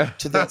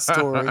to that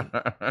story.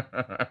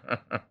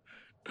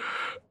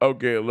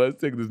 Okay,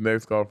 let's take this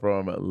next call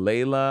from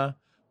Layla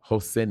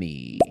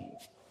Hosseini.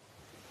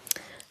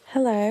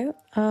 Hello.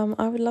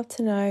 I would love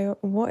to know,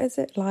 what is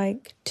it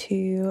like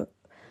to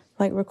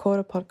record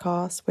a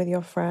podcast with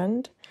your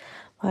friend?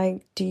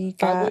 Like, do you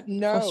get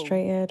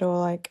frustrated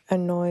or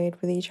annoyed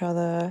with each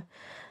other?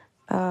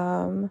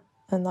 And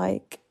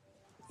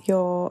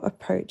your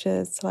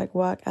approaches to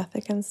work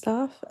ethic and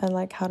stuff?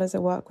 And how does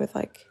it work with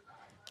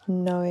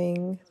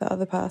knowing the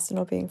other person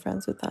or being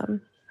friends with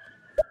them?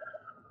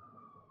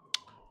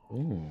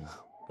 Ooh,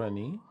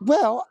 funny.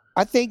 Well,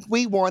 I think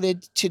we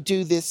wanted to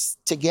do this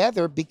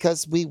together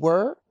because we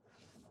were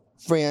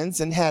friends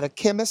and had a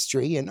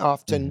chemistry and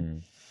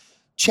often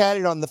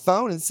chatted on the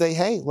phone and say,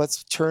 hey,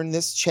 let's turn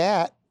this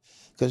chat,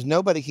 because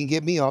nobody can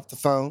get me off the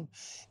phone,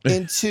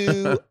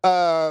 into,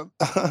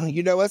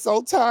 us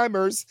old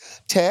timers,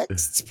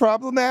 texts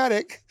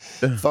problematic,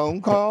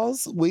 phone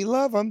calls, we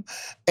love them.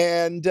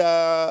 And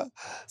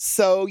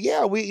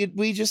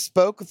we just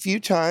spoke a few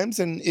times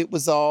and it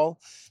was all,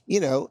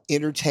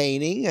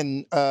 entertaining.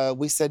 And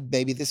we said,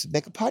 maybe this would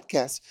make a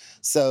podcast.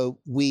 So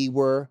we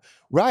were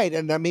right.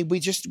 And I mean, we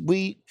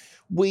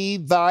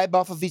vibe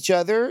off of each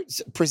other,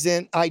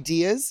 present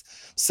ideas.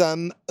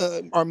 Some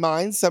are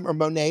mine, some are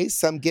Monet's,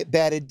 some get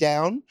batted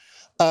down.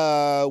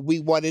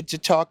 We wanted to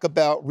talk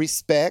about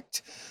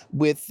respect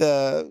with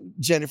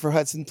Jennifer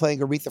Hudson playing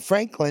Aretha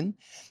Franklin,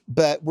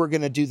 but we're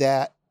going to do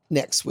that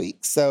next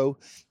week. So,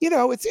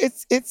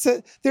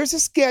 there's a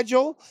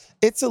schedule.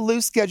 It's a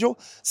loose schedule.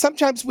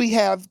 Sometimes we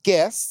have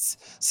guests.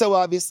 So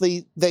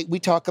obviously we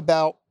talk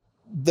about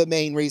the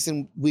main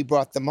reason we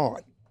brought them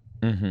on.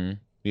 Mm-hmm.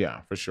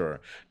 Yeah, for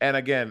sure. And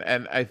again,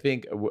 I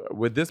think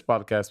with this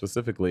podcast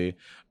specifically,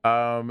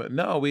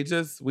 no, we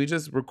just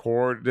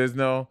record. There's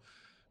no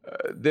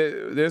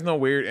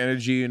weird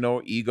energy,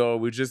 no ego.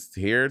 We're just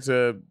here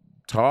to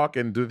talk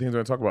and do the things we're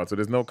going to talk about. So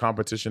there's no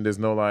competition. There's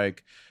no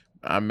like,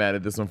 I'm mad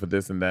at this one for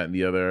this and that and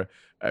the other.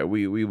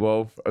 We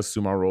both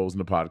assume our roles in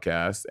the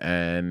podcast,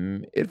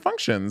 and it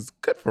functions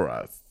good for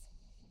us.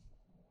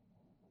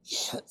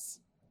 Yes.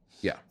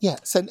 Yeah.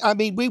 Yes. And I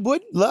mean, we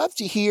would love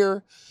to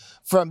hear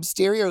from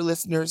stereo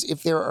listeners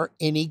if there are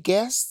any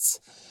guests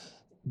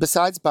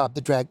besides Bob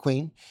the Drag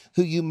Queen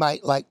who you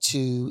might like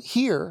to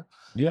hear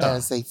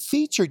as a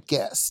featured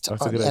guest on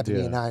Ebony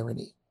idea. and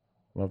Irony.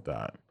 Love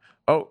that.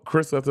 Oh,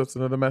 Chris left us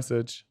another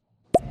message.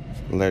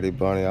 Lady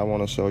Bunny, I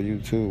want to show you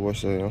too.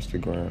 What's your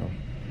Instagram?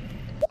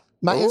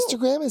 My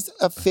Instagram is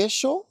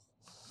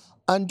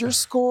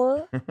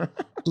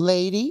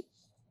official_lady.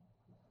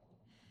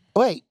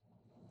 Wait.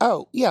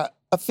 Oh, yeah.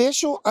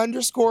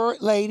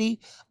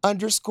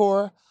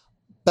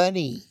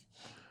 official_lady_bunny.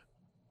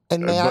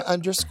 And may I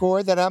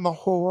underscore that I'm a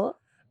whore?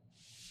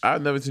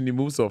 I've never seen you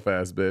move so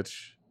fast,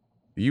 bitch.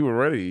 You were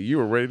ready. You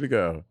were ready to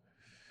go.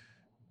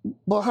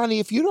 Well, honey,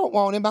 if you don't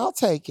want him, I'll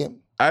take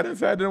him. I didn't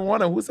say I didn't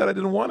want him. Who said I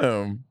didn't want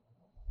him?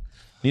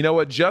 You know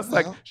what? Just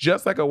like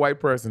a white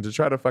person to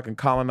try to fucking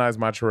colonize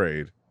my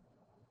trade.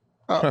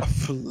 Oh,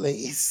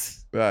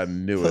 please. I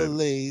knew it.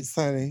 Please,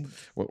 honey.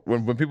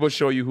 When people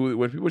show you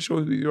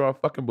who you are,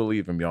 fucking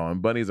believe him, y'all.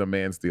 And Bunny's a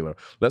man stealer.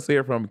 Let's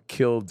hear from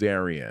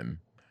Kildarian.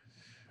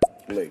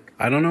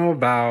 I don't know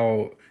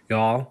about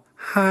y'all.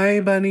 Hi,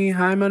 Bunny.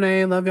 Hi,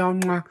 Monet. Love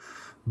y'all.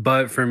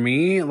 But for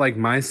me, like,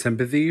 my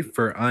sympathy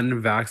for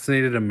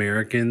unvaccinated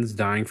Americans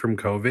dying from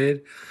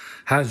COVID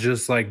has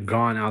just like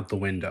gone out the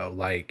window.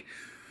 Like,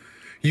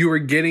 you are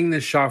getting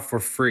this shot for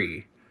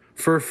free.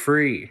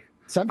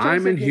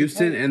 Sometimes I'm in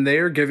Houston and they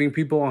are giving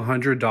people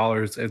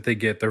 $100 if they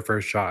get their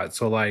first shot.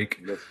 So like,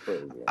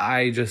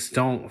 I just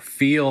don't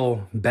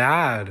feel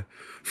bad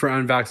for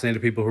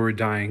unvaccinated people who are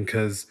dying,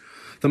 because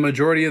the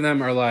majority of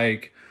them are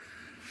like,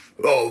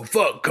 oh,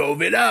 fuck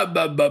COVID,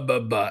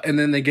 and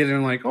then they get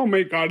in like, oh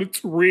my God,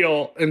 it's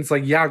real. And it's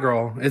like, yeah,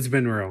 girl, it's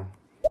been real.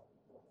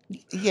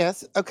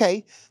 Yes.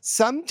 Okay.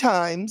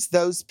 Sometimes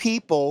those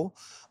people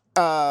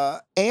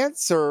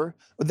answer,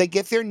 they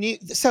get their new.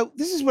 So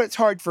this is what it's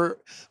hard for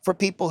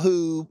people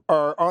who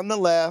are on the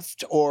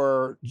left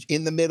or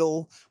in the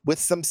middle with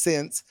some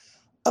sense.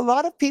 A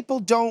lot of people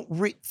don't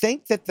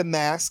think that the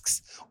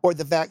masks or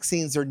the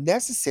vaccines are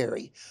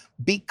necessary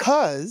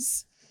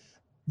because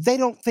they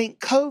don't think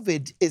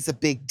COVID is a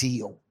big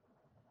deal.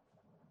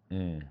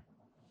 And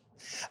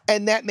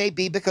that may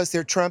be because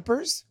they're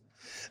Trumpers.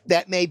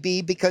 That may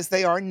be because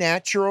they are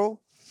natural,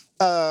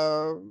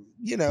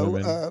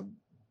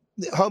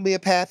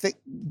 homeopathic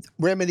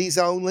remedies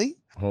only.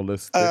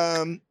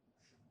 Holistic.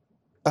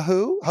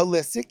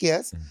 Holistic,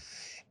 yes.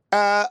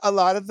 A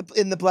lot of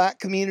in the Black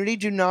community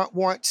do not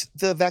want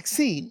the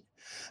vaccine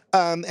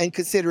and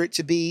consider it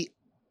to be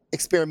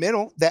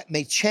experimental. That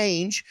may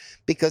change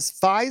because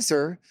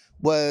Pfizer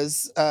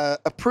was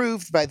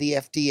approved by the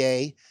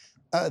FDA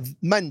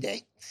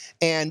Monday,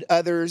 and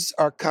others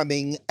are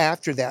coming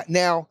after that.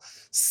 Now,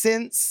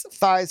 since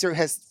Pfizer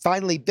has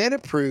finally been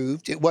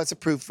approved, it was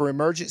approved for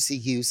emergency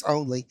use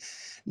only.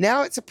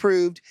 Now it's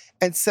approved,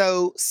 and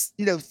so,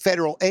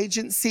 federal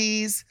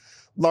agencies,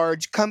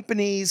 large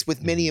companies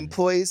with many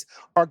employees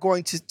are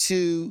going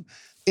to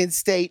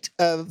instate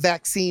a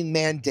vaccine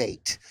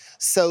mandate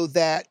so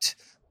that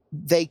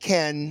they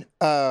can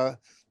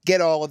get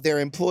all of their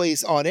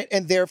employees on it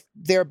and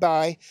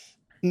thereby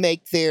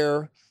make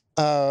their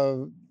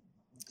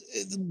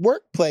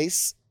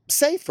workplace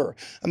safer.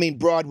 I mean,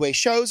 Broadway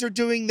shows are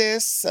doing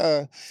this.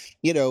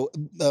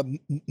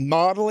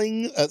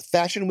 Modeling,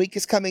 Fashion Week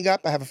is coming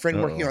up. I have a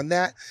friend working on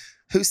that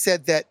who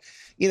said that,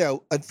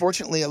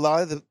 unfortunately, a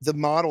lot of the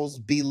models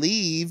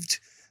believed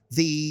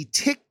the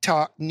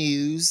TikTok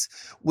news,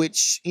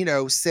 which,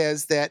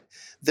 says that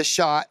the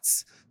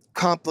shots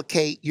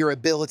complicate your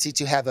ability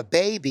to have a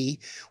baby,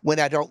 when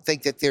I don't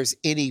think that there's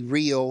any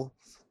real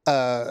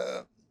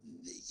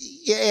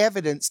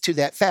evidence to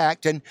that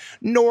fact, and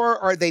nor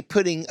are they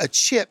putting a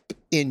chip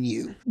in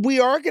you. We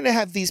are going to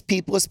have these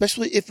people,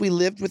 especially if we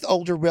lived with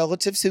older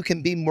relatives who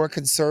can be more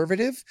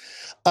conservative,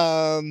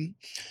 and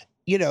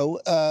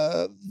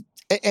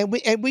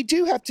we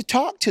do have to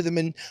talk to them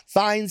and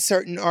find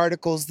certain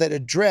articles that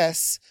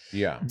address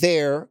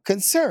their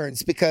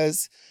concerns,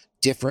 because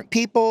different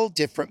people,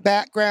 different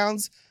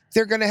backgrounds,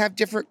 they're going to have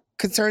different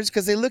concerns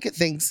because they look at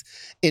things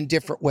in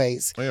different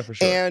ways. Oh, yeah, for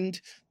sure.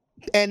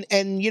 And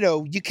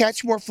you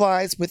catch more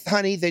flies with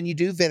honey than you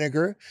do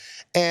vinegar.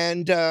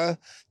 And,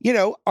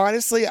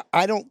 honestly,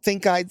 I don't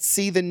think I'd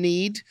see the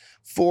need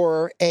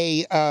for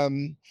a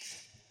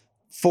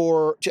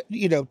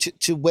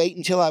to wait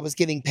until I was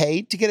getting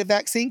paid to get a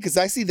vaccine, because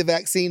I see the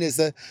vaccine as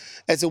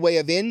a way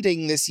of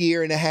ending this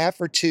year and a half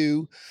or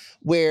two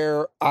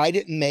where I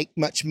didn't make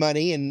much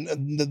money and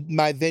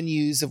my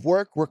venues of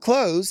work were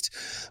closed,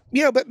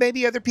 but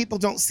maybe other people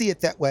don't see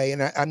it that way.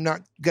 And I'm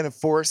not going to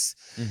force,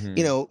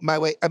 my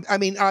way. I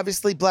mean,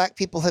 obviously Black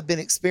people have been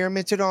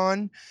experimented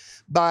on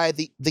by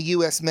the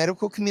U.S.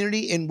 medical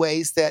community in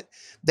ways that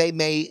they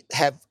may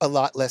have a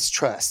lot less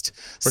trust.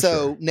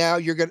 So now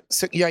you're going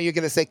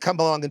to say, come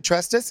along and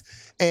trust us.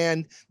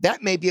 And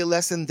that may be a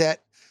lesson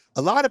that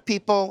a lot of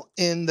people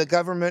in the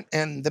government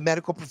and the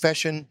medical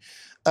profession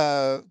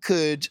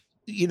could,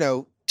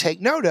 take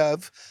note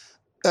of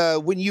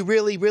when you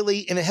really, really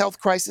in a health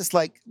crisis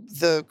like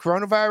the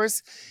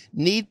coronavirus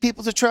need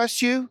people to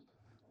trust you.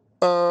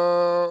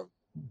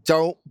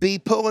 Don't be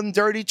pulling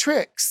dirty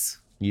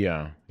tricks.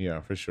 Yeah,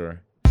 for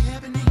sure.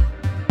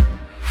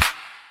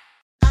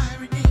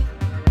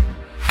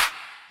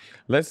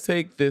 Let's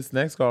take this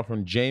next call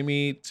from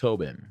Jamie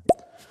Tobin.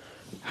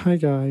 Hi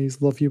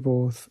guys, love you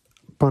both.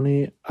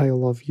 Bunny, I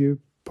love you,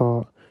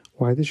 but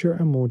why does your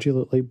emoji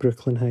look like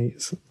Brooklyn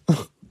Heights?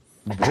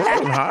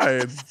 Brooklyn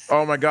Heights?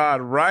 Oh my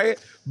God, right?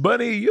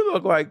 Bunny, you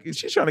look like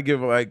she's trying to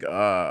give like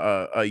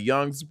a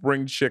young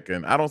spring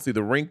chicken. I don't see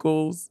the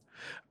wrinkles.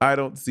 I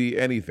don't see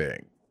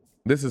anything.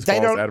 This is false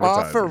advertising. They don't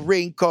offer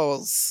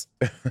wrinkles.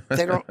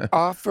 They don't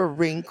offer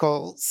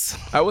wrinkles.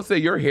 I would say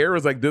your hair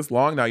is like this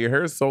long now. Your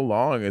hair is so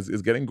long. It's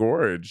getting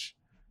gorge.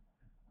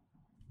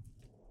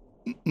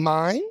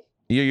 Mine?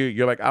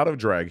 You're like out of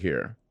drag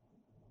here.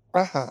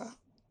 Uh-huh.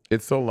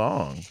 It's so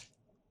long.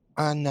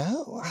 I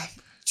know. I'm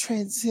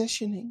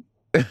transitioning.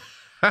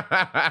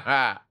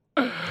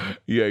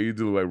 Yeah, you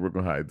do look like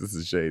Brooklyn Heights. This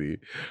is shady.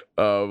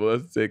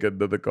 Let's take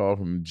another call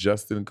from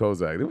Justin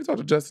Kozak. Did we talk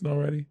to Justin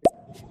already?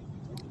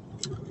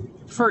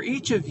 For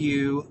each of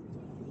you,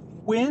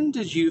 when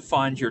did you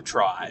find your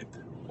tribe?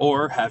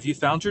 Or have you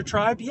found your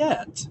tribe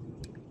yet?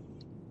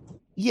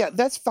 Yeah,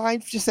 that's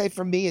fine to say.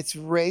 For me, it's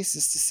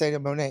racist to say to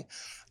Monet.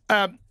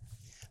 I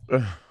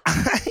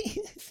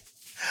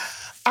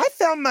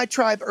found my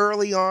tribe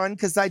early on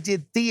because I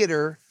did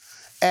theater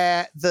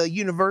at the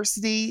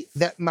university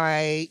that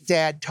my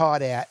dad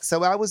taught at.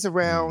 So I was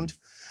around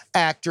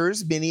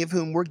actors, many of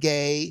whom were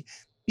gay,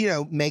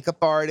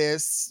 makeup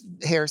artists,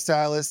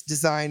 hairstylists,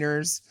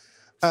 designers,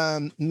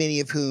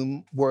 many of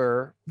whom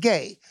were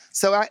gay.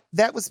 So I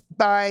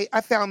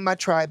found my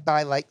tribe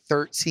by like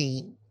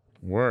 13.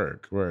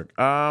 Work.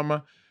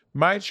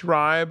 My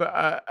tribe,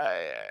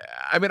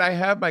 I mean, I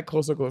have my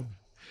close circle.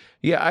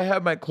 Yeah, I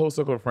have my close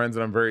circle of friends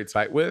that I'm very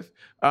tight with.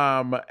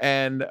 But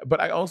I'm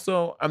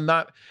also at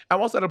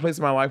a place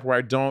in my life where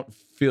I don't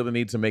feel the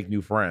need to make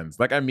new friends.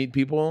 Like I meet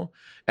people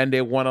and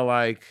they want to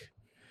like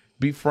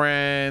be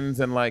friends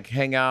and like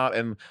hang out.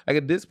 And like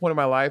at this point in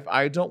my life,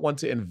 I don't want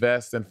to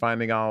invest in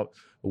finding out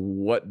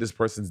what this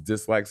person's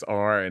dislikes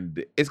are.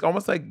 And it's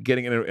almost like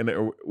getting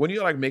when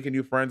you're like making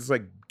new friends, it's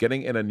like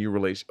getting in a new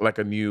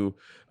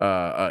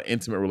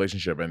intimate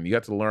relationship. And you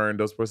have to learn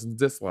those person's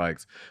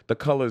dislikes, the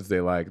colors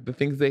they like, the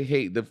things they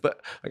hate.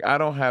 Like I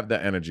don't have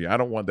that energy. I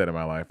don't want that in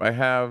my life. I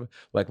have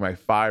like my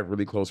 5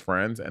 really close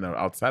friends. And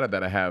outside of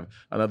that, I have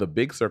another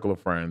big circle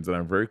of friends that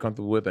I'm very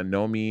comfortable with and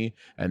know me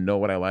and know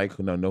what I like,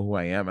 who know who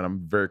I am. And I'm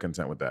very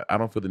content with that. I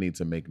don't feel the need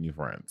to make new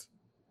friends.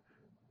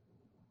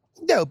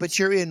 No, but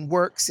you're in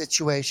work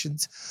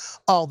situations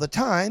all the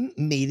time,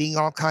 meeting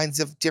all kinds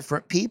of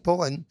different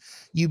people, and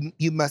you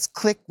must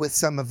click with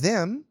some of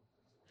them.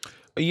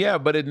 Yeah,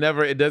 but it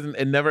never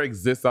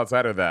exists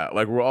outside of that.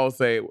 Like we'll all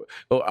say,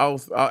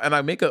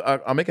 I'll make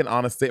an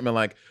honest statement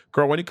like,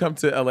 girl, when you come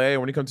to LA or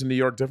when you come to New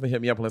York, definitely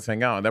hit me up and let's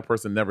hang out. And that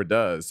person never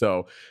does.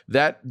 So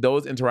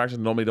those interactions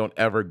normally don't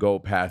ever go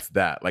past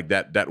that. Like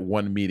that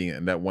one meeting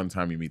and that one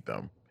time you meet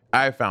them.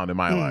 I found in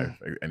my life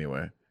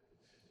anyway.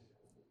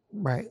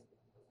 Right.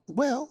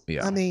 Well,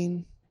 yeah. I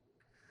mean,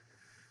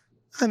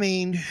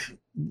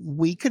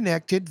 we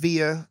connected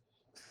via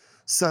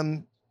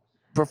some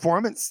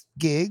performance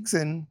gigs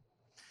and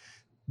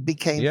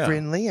became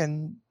friendly.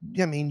 And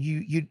I mean,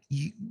 you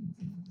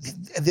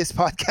this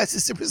podcast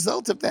is a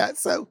result of that.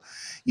 So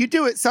you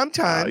do it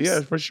sometimes.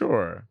 Yeah, for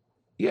sure.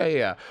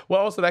 Yeah.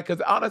 Well, also that,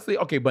 because honestly,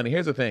 okay, Bunny,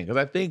 here's the thing. Because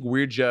I think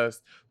we're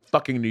just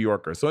fucking New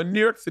Yorkers. So in New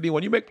York City,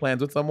 when you make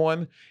plans with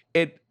someone,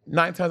 it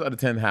 9 times out of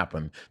 10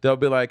 happen. They'll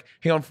be like,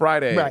 hey, on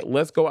Friday,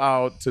 let's go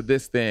out to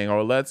this thing,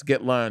 or let's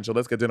get lunch, or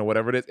let's get dinner,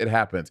 whatever it is, it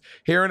happens.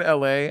 Here in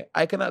LA,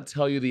 I cannot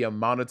tell you the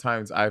amount of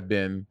times I've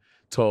been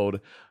told,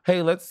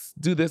 hey, let's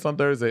do this on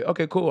Thursday.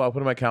 Okay, cool. I'll put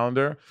it in my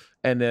calendar.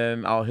 And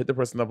then I'll hit the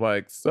person up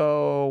like,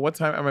 so what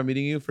time am I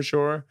meeting you for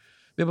sure?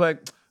 They'll be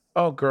like,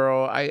 oh,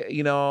 girl,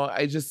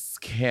 I just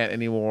can't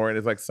anymore. And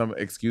it's like some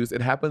excuse.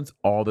 It happens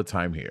all the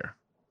time here.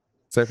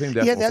 So I think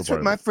that's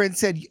what my friend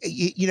said.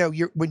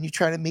 When you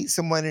try to meet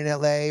someone in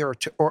LA or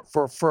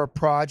for a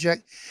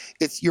project,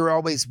 you're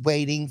always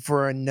waiting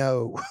for a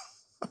no.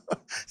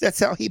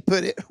 That's how he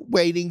put it.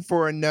 Waiting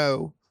for a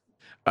no.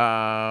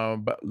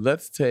 But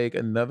let's take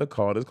another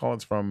call. This call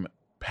is from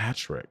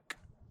Patrick.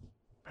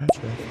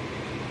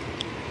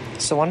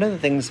 So one of the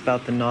things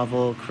about the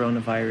novel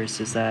coronavirus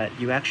is that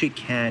you actually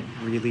can't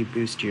really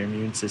boost your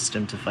immune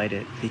system to fight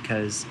it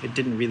because it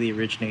didn't really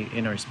originate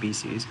in our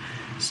species.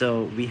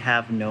 So we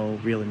have no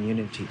real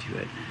immunity to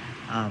it.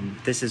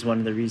 This is one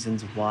of the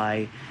reasons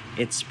why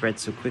it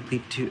spreads so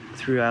quickly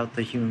throughout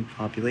the human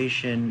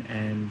population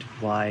and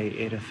why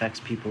it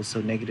affects people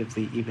so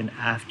negatively even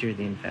after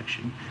the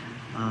infection.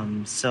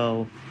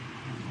 So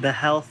the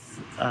health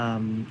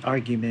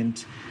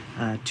argument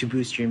to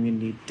boost your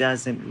immunity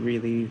doesn't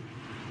really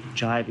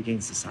jive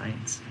against the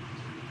science.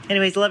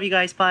 Anyways, love you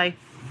guys. Bye.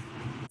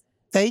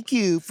 Thank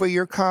you for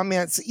your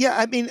comments. Yeah,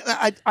 I mean,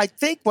 I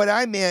think what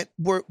I meant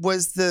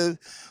was the,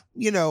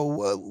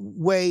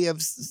 way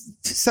of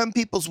some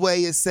people's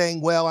way is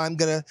saying, well, I'm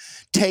going to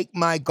take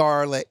my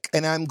garlic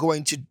and I'm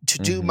going to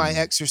do my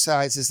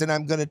exercises and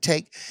I'm going to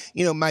take,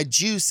 my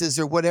juices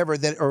or whatever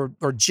that,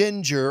 or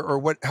ginger or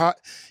what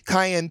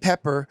cayenne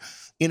pepper,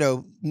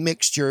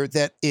 mixture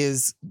that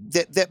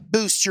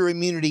boosts your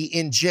immunity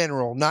in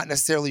general, not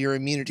necessarily your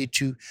immunity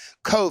to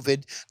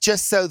COVID,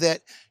 just so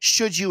that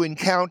should you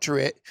encounter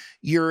it,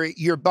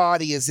 your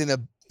body is in a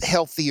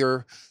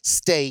healthier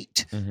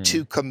state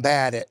to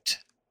combat it.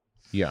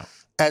 Yeah.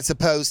 As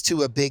opposed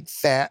to a big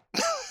fat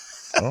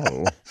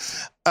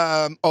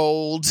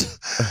old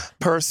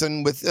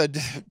person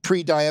with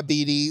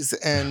pre-diabetes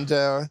and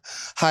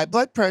high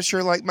blood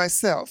pressure like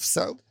myself.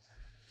 So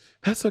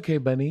that's okay,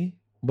 Bunny.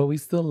 But we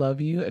still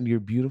love you, and you're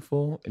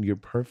beautiful, and you're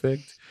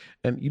perfect,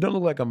 and you don't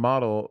look like a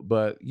model,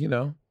 but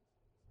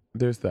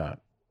there's that.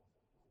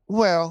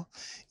 Well,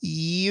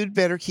 you'd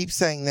better keep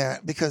saying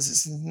that because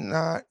it's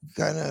not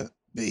gonna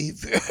be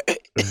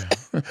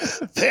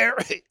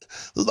very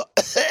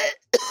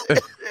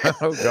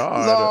oh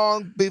God,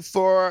 long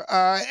before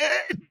I.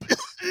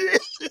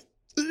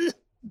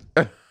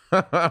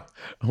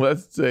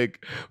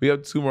 We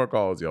have 2 more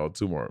calls, y'all.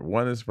 2 more.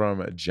 One is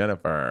from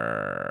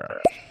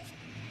Jennifer.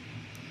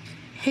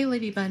 Hey,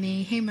 Lady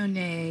Bunny. Hey,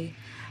 Monet.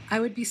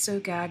 I would be so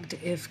gagged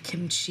if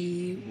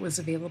Kimchi was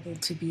available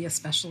to be a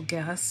special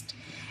guest.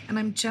 And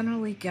I'm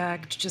generally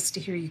gagged just to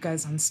hear you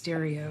guys on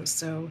stereo.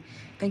 So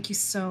thank you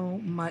so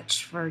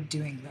much for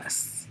doing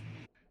this.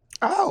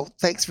 Oh,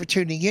 thanks for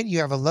tuning in. You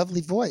have a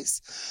lovely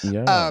voice.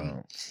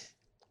 Yeah.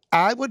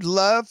 I would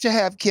love to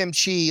have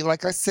Kimchi.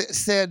 Like I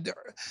said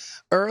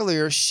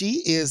earlier,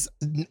 she is,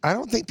 I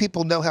don't think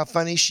people know how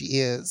funny she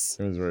is.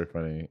 It was very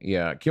funny.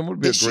 Yeah. Kim would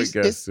be a great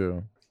guest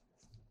too.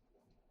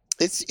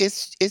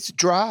 It's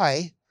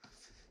dry.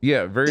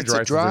 Yeah, very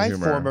dry. It's a dry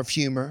form of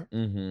humor.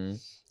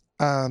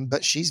 Mm-hmm.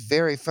 But she's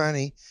very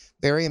funny,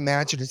 very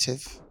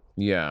imaginative.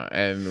 Yeah,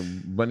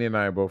 and Bunny and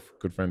I are both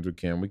good friends with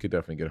Kim. We could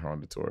definitely get her on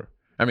the tour.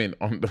 I mean,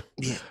 on the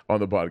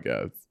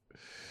podcast.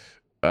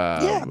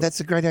 Yeah, that's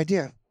a great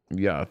idea.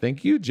 Yeah,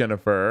 thank you,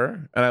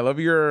 Jennifer. And I love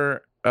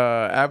your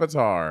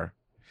avatar.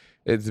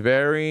 It's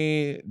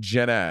very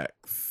Gen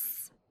X.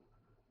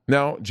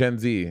 No, Gen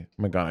Z. Oh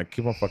my God, I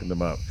keep on fucking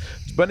them up.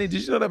 Bunny,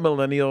 did you know that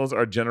millennials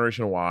are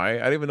Generation Y? I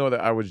didn't even know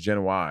that I was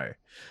Gen Y.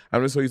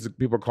 I'm just so used to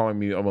people calling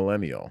me a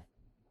millennial.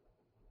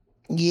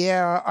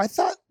 Yeah, I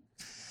thought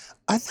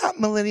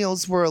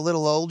millennials were a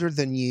little older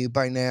than you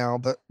by now,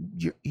 but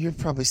you're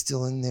probably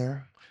still in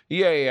there.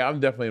 Yeah, I'm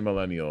definitely a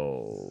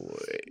millennial.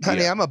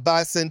 Honey, I'm a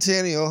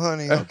bicentennial,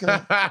 honey. Okay.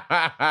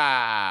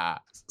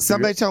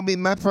 Somebody told me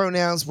my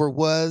pronouns were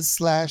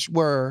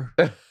was/were.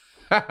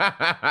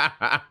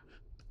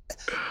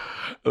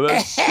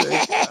 Let's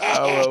take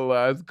our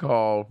last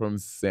call from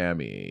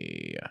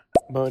Sammy.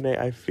 Monet,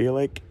 I feel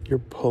like you're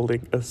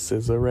pulling a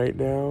SZA right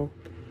now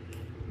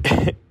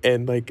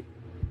and like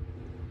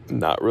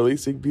not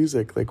releasing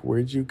music. Like,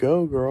 where'd you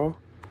go, girl?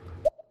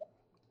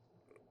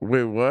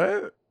 Wait,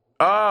 what?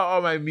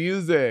 Oh, my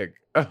music.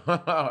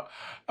 I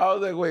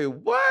was like, wait,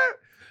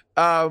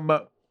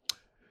 what?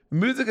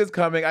 Music is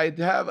coming. I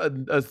have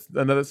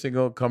another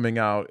single coming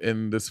out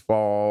in this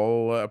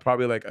fall.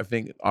 Probably like, I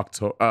think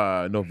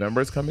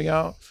November is coming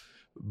out.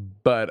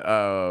 But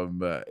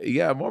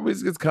yeah, more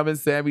music is coming,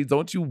 Sammy.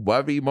 Don't you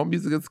worry. More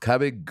music is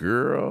coming,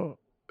 girl.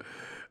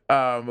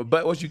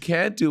 But what you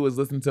can do is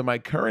listen to my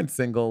current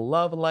single,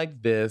 Love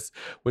Like This,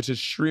 which is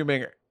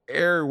streaming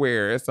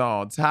everywhere. It's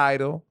on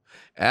Tidal,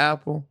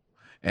 Apple,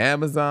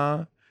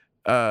 Amazon.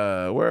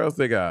 Where else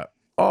they got?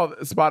 Oh,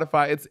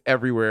 Spotify. It's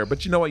everywhere.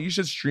 But you know what? You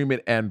should stream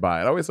it and buy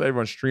it. I always tell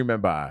everyone stream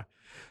and buy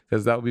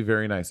because that would be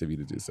very nice of you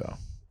to do so.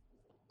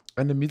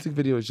 And the music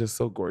video is just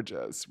so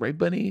gorgeous. Right,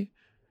 Bunny?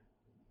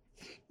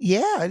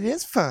 Yeah, it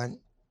is fun.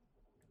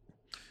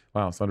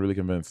 Wow, I sound really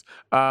convinced.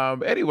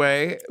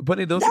 Anyway,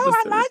 Bunny, those are the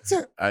I liked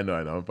it. I know,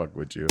 I'm fucking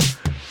with you.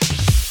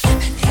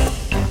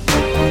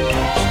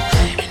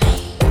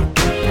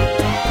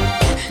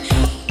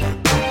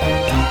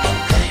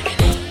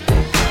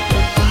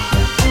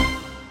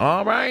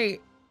 All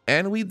right,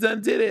 and we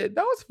done did it.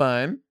 That was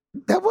fun.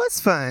 That was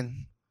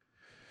fun.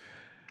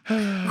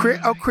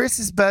 Chris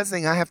is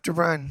buzzing. I have to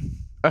run.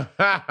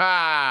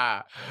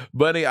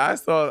 Bunny, I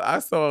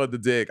saw the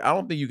dick. I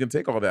don't think you can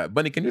take all that.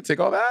 Bunny, can you take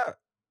all that?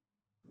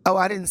 Oh,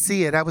 I didn't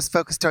see it. I was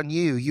focused on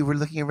you. You were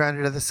looking around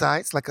at other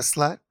sites like a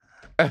slut.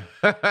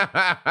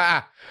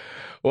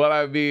 Well,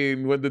 I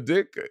mean, when the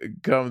dick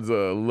comes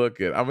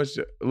looking, I'm gonna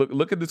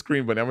look at the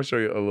screen, but I'm gonna show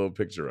you a little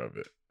picture of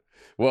it.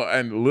 Well,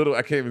 and little,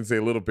 I can't even say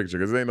little picture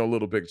because there ain't no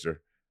little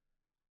picture.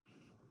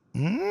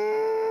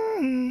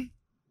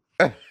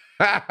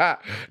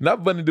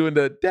 Not Bunny doing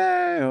the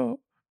damn.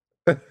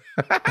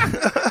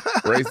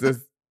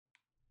 Racist.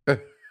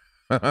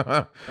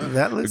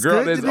 That looks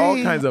Girl, good there's to all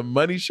me. kinds of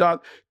money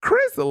shots.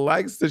 Chris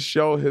likes to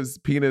show his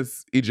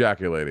penis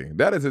ejaculating.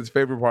 That is his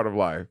favorite part of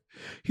life.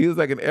 He's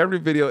like, in every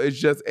video, it's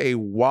just a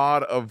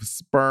wad of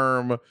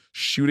sperm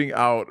shooting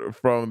out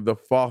from the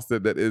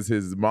faucet that is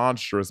his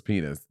monstrous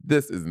penis.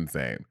 This is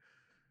insane.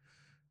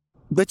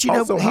 But you know,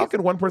 also, how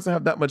can one person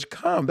have that much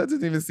cum? That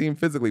doesn't even seem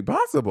physically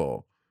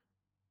possible.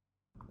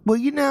 Well,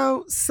 you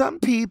know, some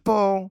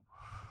people,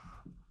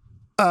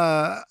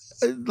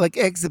 like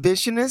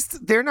exhibitionists,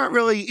 they're not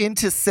really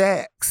into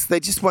sex. They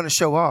just want to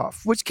show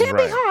off, which can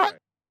be hot.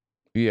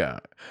 Yeah.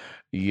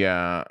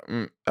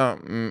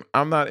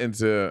 I'm not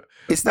into.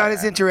 It's not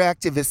as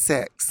interactive as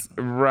sex.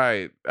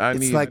 Right.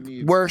 It's like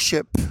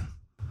worship.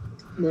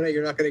 Monet,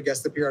 you're not going to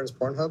guest appear on his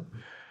Pornhub?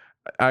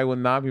 I will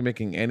not be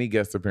making any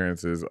guest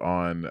appearances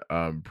on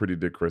Pretty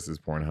Dick Chris's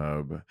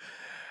Pornhub.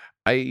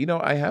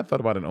 I have thought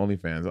about an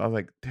OnlyFans. I was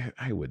like,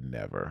 I would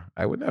never.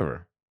 I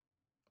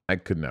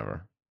could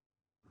never.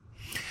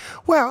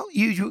 Well,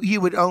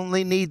 you would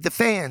only need the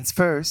fans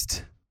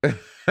first.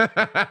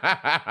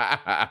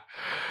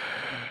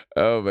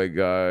 Oh my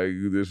God,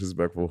 you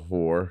disrespectful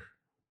whore.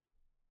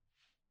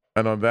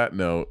 And on that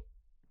note,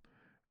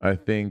 I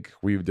think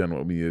we've done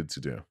what we needed to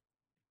do.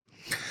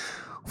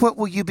 What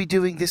will you be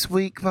doing this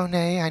week,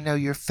 Monet? I know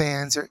your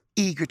fans are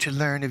eager to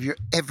learn of your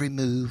every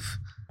move.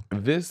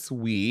 This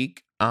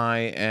week,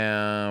 I'm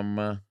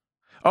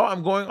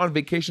going on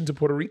vacation to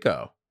Puerto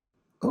Rico.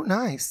 Oh,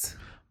 nice.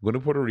 I'm going to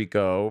Puerto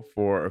Rico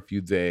for a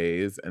few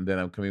days, and then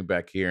I'm coming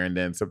back here. And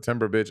then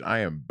September, bitch, I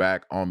am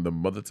back on the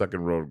mother-tucking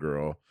road,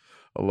 girl.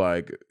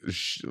 Like,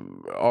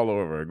 all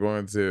over. I'm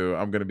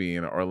going to be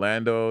in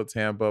Orlando,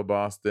 Tampa,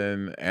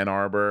 Boston, Ann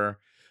Arbor.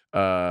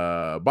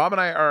 Bob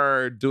and I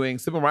are doing,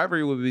 Civil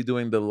Rivalry will be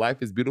doing the Life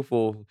is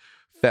Beautiful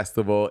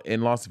Festival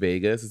in Las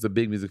Vegas. It's a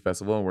big music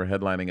festival, and we're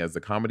headlining as the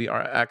comedy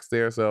acts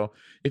there. So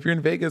if you're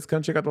in Vegas,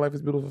 come check out the Life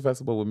is Beautiful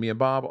Festival with me and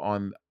Bob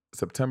on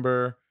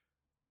September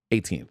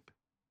 18th.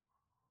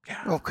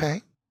 Yeah.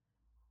 Okay.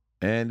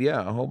 And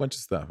yeah, a whole bunch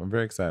of stuff. I'm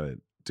very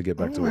excited to get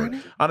back to work.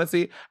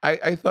 Honestly,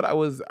 I thought I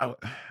was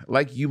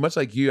like you, much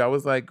like you. I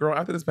was like, girl,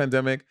 after this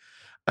pandemic,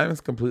 I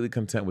was completely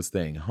content with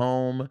staying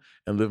home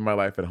and living my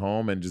life at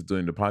home and just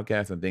doing the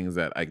podcast and things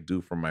that I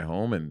do from my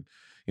home and,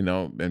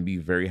 and be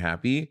very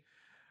happy.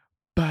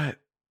 But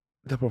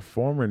the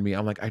performer in me,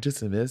 I'm like, I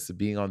just miss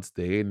being on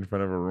stage in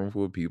front of a room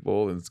full of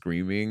people and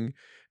screaming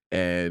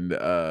and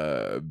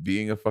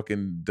being a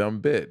fucking dumb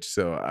bitch.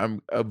 So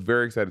I'm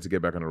very excited to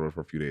get back on the road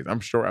for a few days. I'm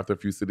sure after a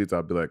few cities,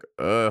 I'll be like,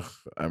 ugh,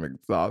 I'm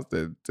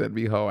exhausted. Send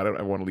me home.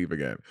 I want to leave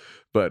again.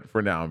 But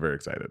for now, I'm very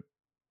excited.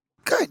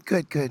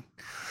 Good.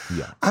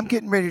 Yeah. I'm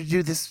getting ready to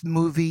do this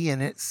movie,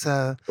 and it's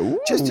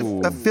just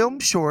a film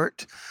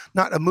short,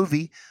 not a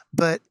movie,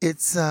 but it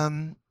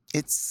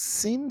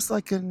seems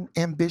like an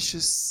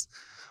ambitious,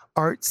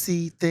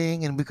 artsy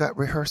thing, and we got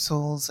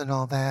rehearsals and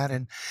all that,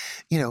 and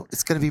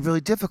it's going to be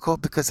really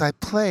difficult because I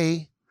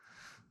play,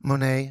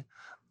 Monet,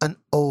 an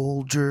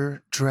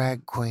older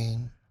drag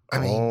queen. I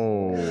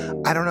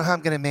mean, I don't know how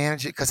I'm going to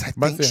manage it because I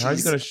think she's.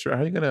 How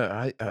are you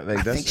gonna?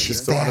 That's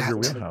she's so fat. out of your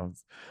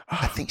wheelhouse.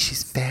 I think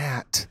she's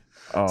fat.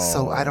 Oh.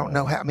 So I don't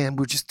know how. I mean,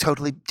 we're just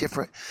totally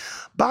different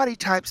body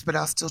types, but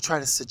I'll still try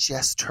to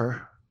suggest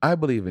her. I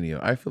believe in you.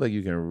 I feel like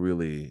you can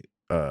really,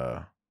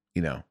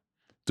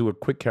 do a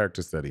quick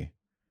character study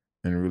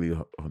and really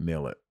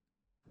nail it.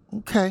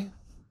 Okay.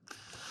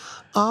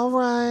 All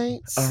right,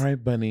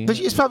 Bunny. But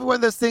it's probably one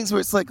of those things where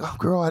it's like, oh,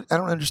 girl, I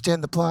don't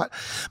understand the plot,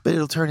 but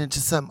it'll turn into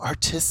some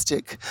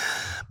artistic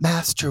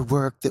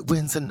masterwork that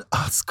wins an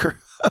Oscar.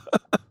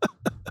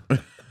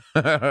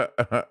 I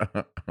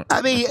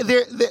mean,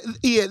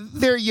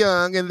 they're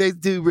young and they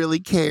do really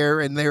care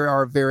and they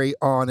are very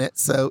on it,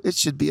 so it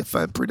should be a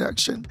fun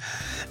production.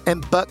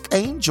 And Buck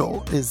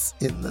Angel is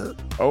in the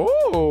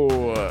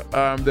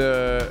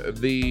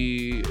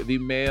the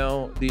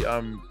male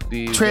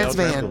the trans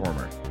male man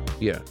performer.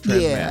 Yeah,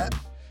 trans man.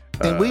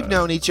 And we've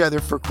known each other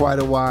for quite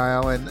a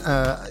while, and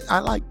I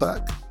like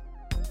Buck.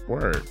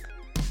 Word.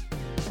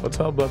 Well,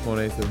 tell Buck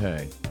Monet said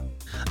hey.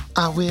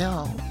 I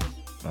will.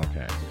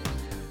 Okay.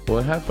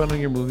 Well, have fun on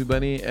your movie,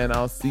 Bunny, and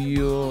I'll see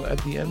you at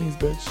the Emmys,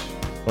 bitch.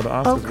 Or the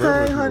Oscars,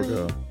 wherever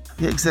people go.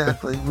 Yeah,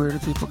 exactly. Where do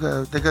people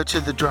go? They go to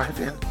the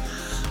drive-in.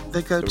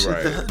 They go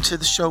to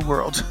the show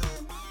world.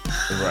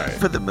 Right.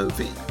 For the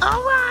movie.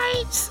 All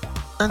right.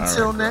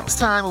 Until next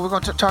time, we're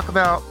going to talk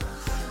about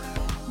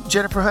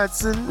Jennifer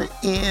Hudson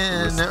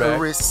in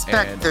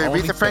Respect, the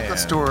Aretha Franklin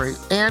story,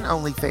 and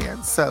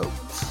OnlyFans. So,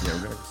 yeah,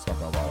 we're going to talk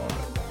about all of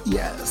it.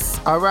 Yes.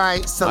 All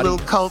right. So, a little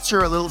culture,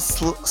 a little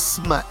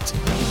smut.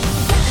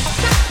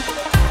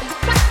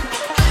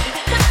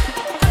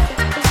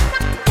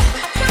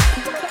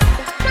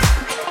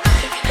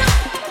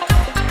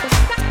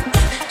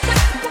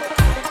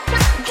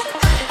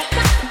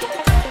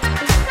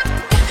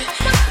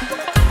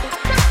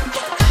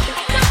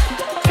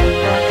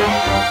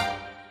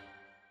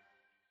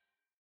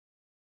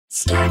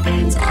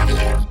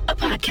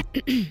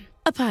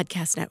 a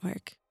podcast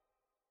network.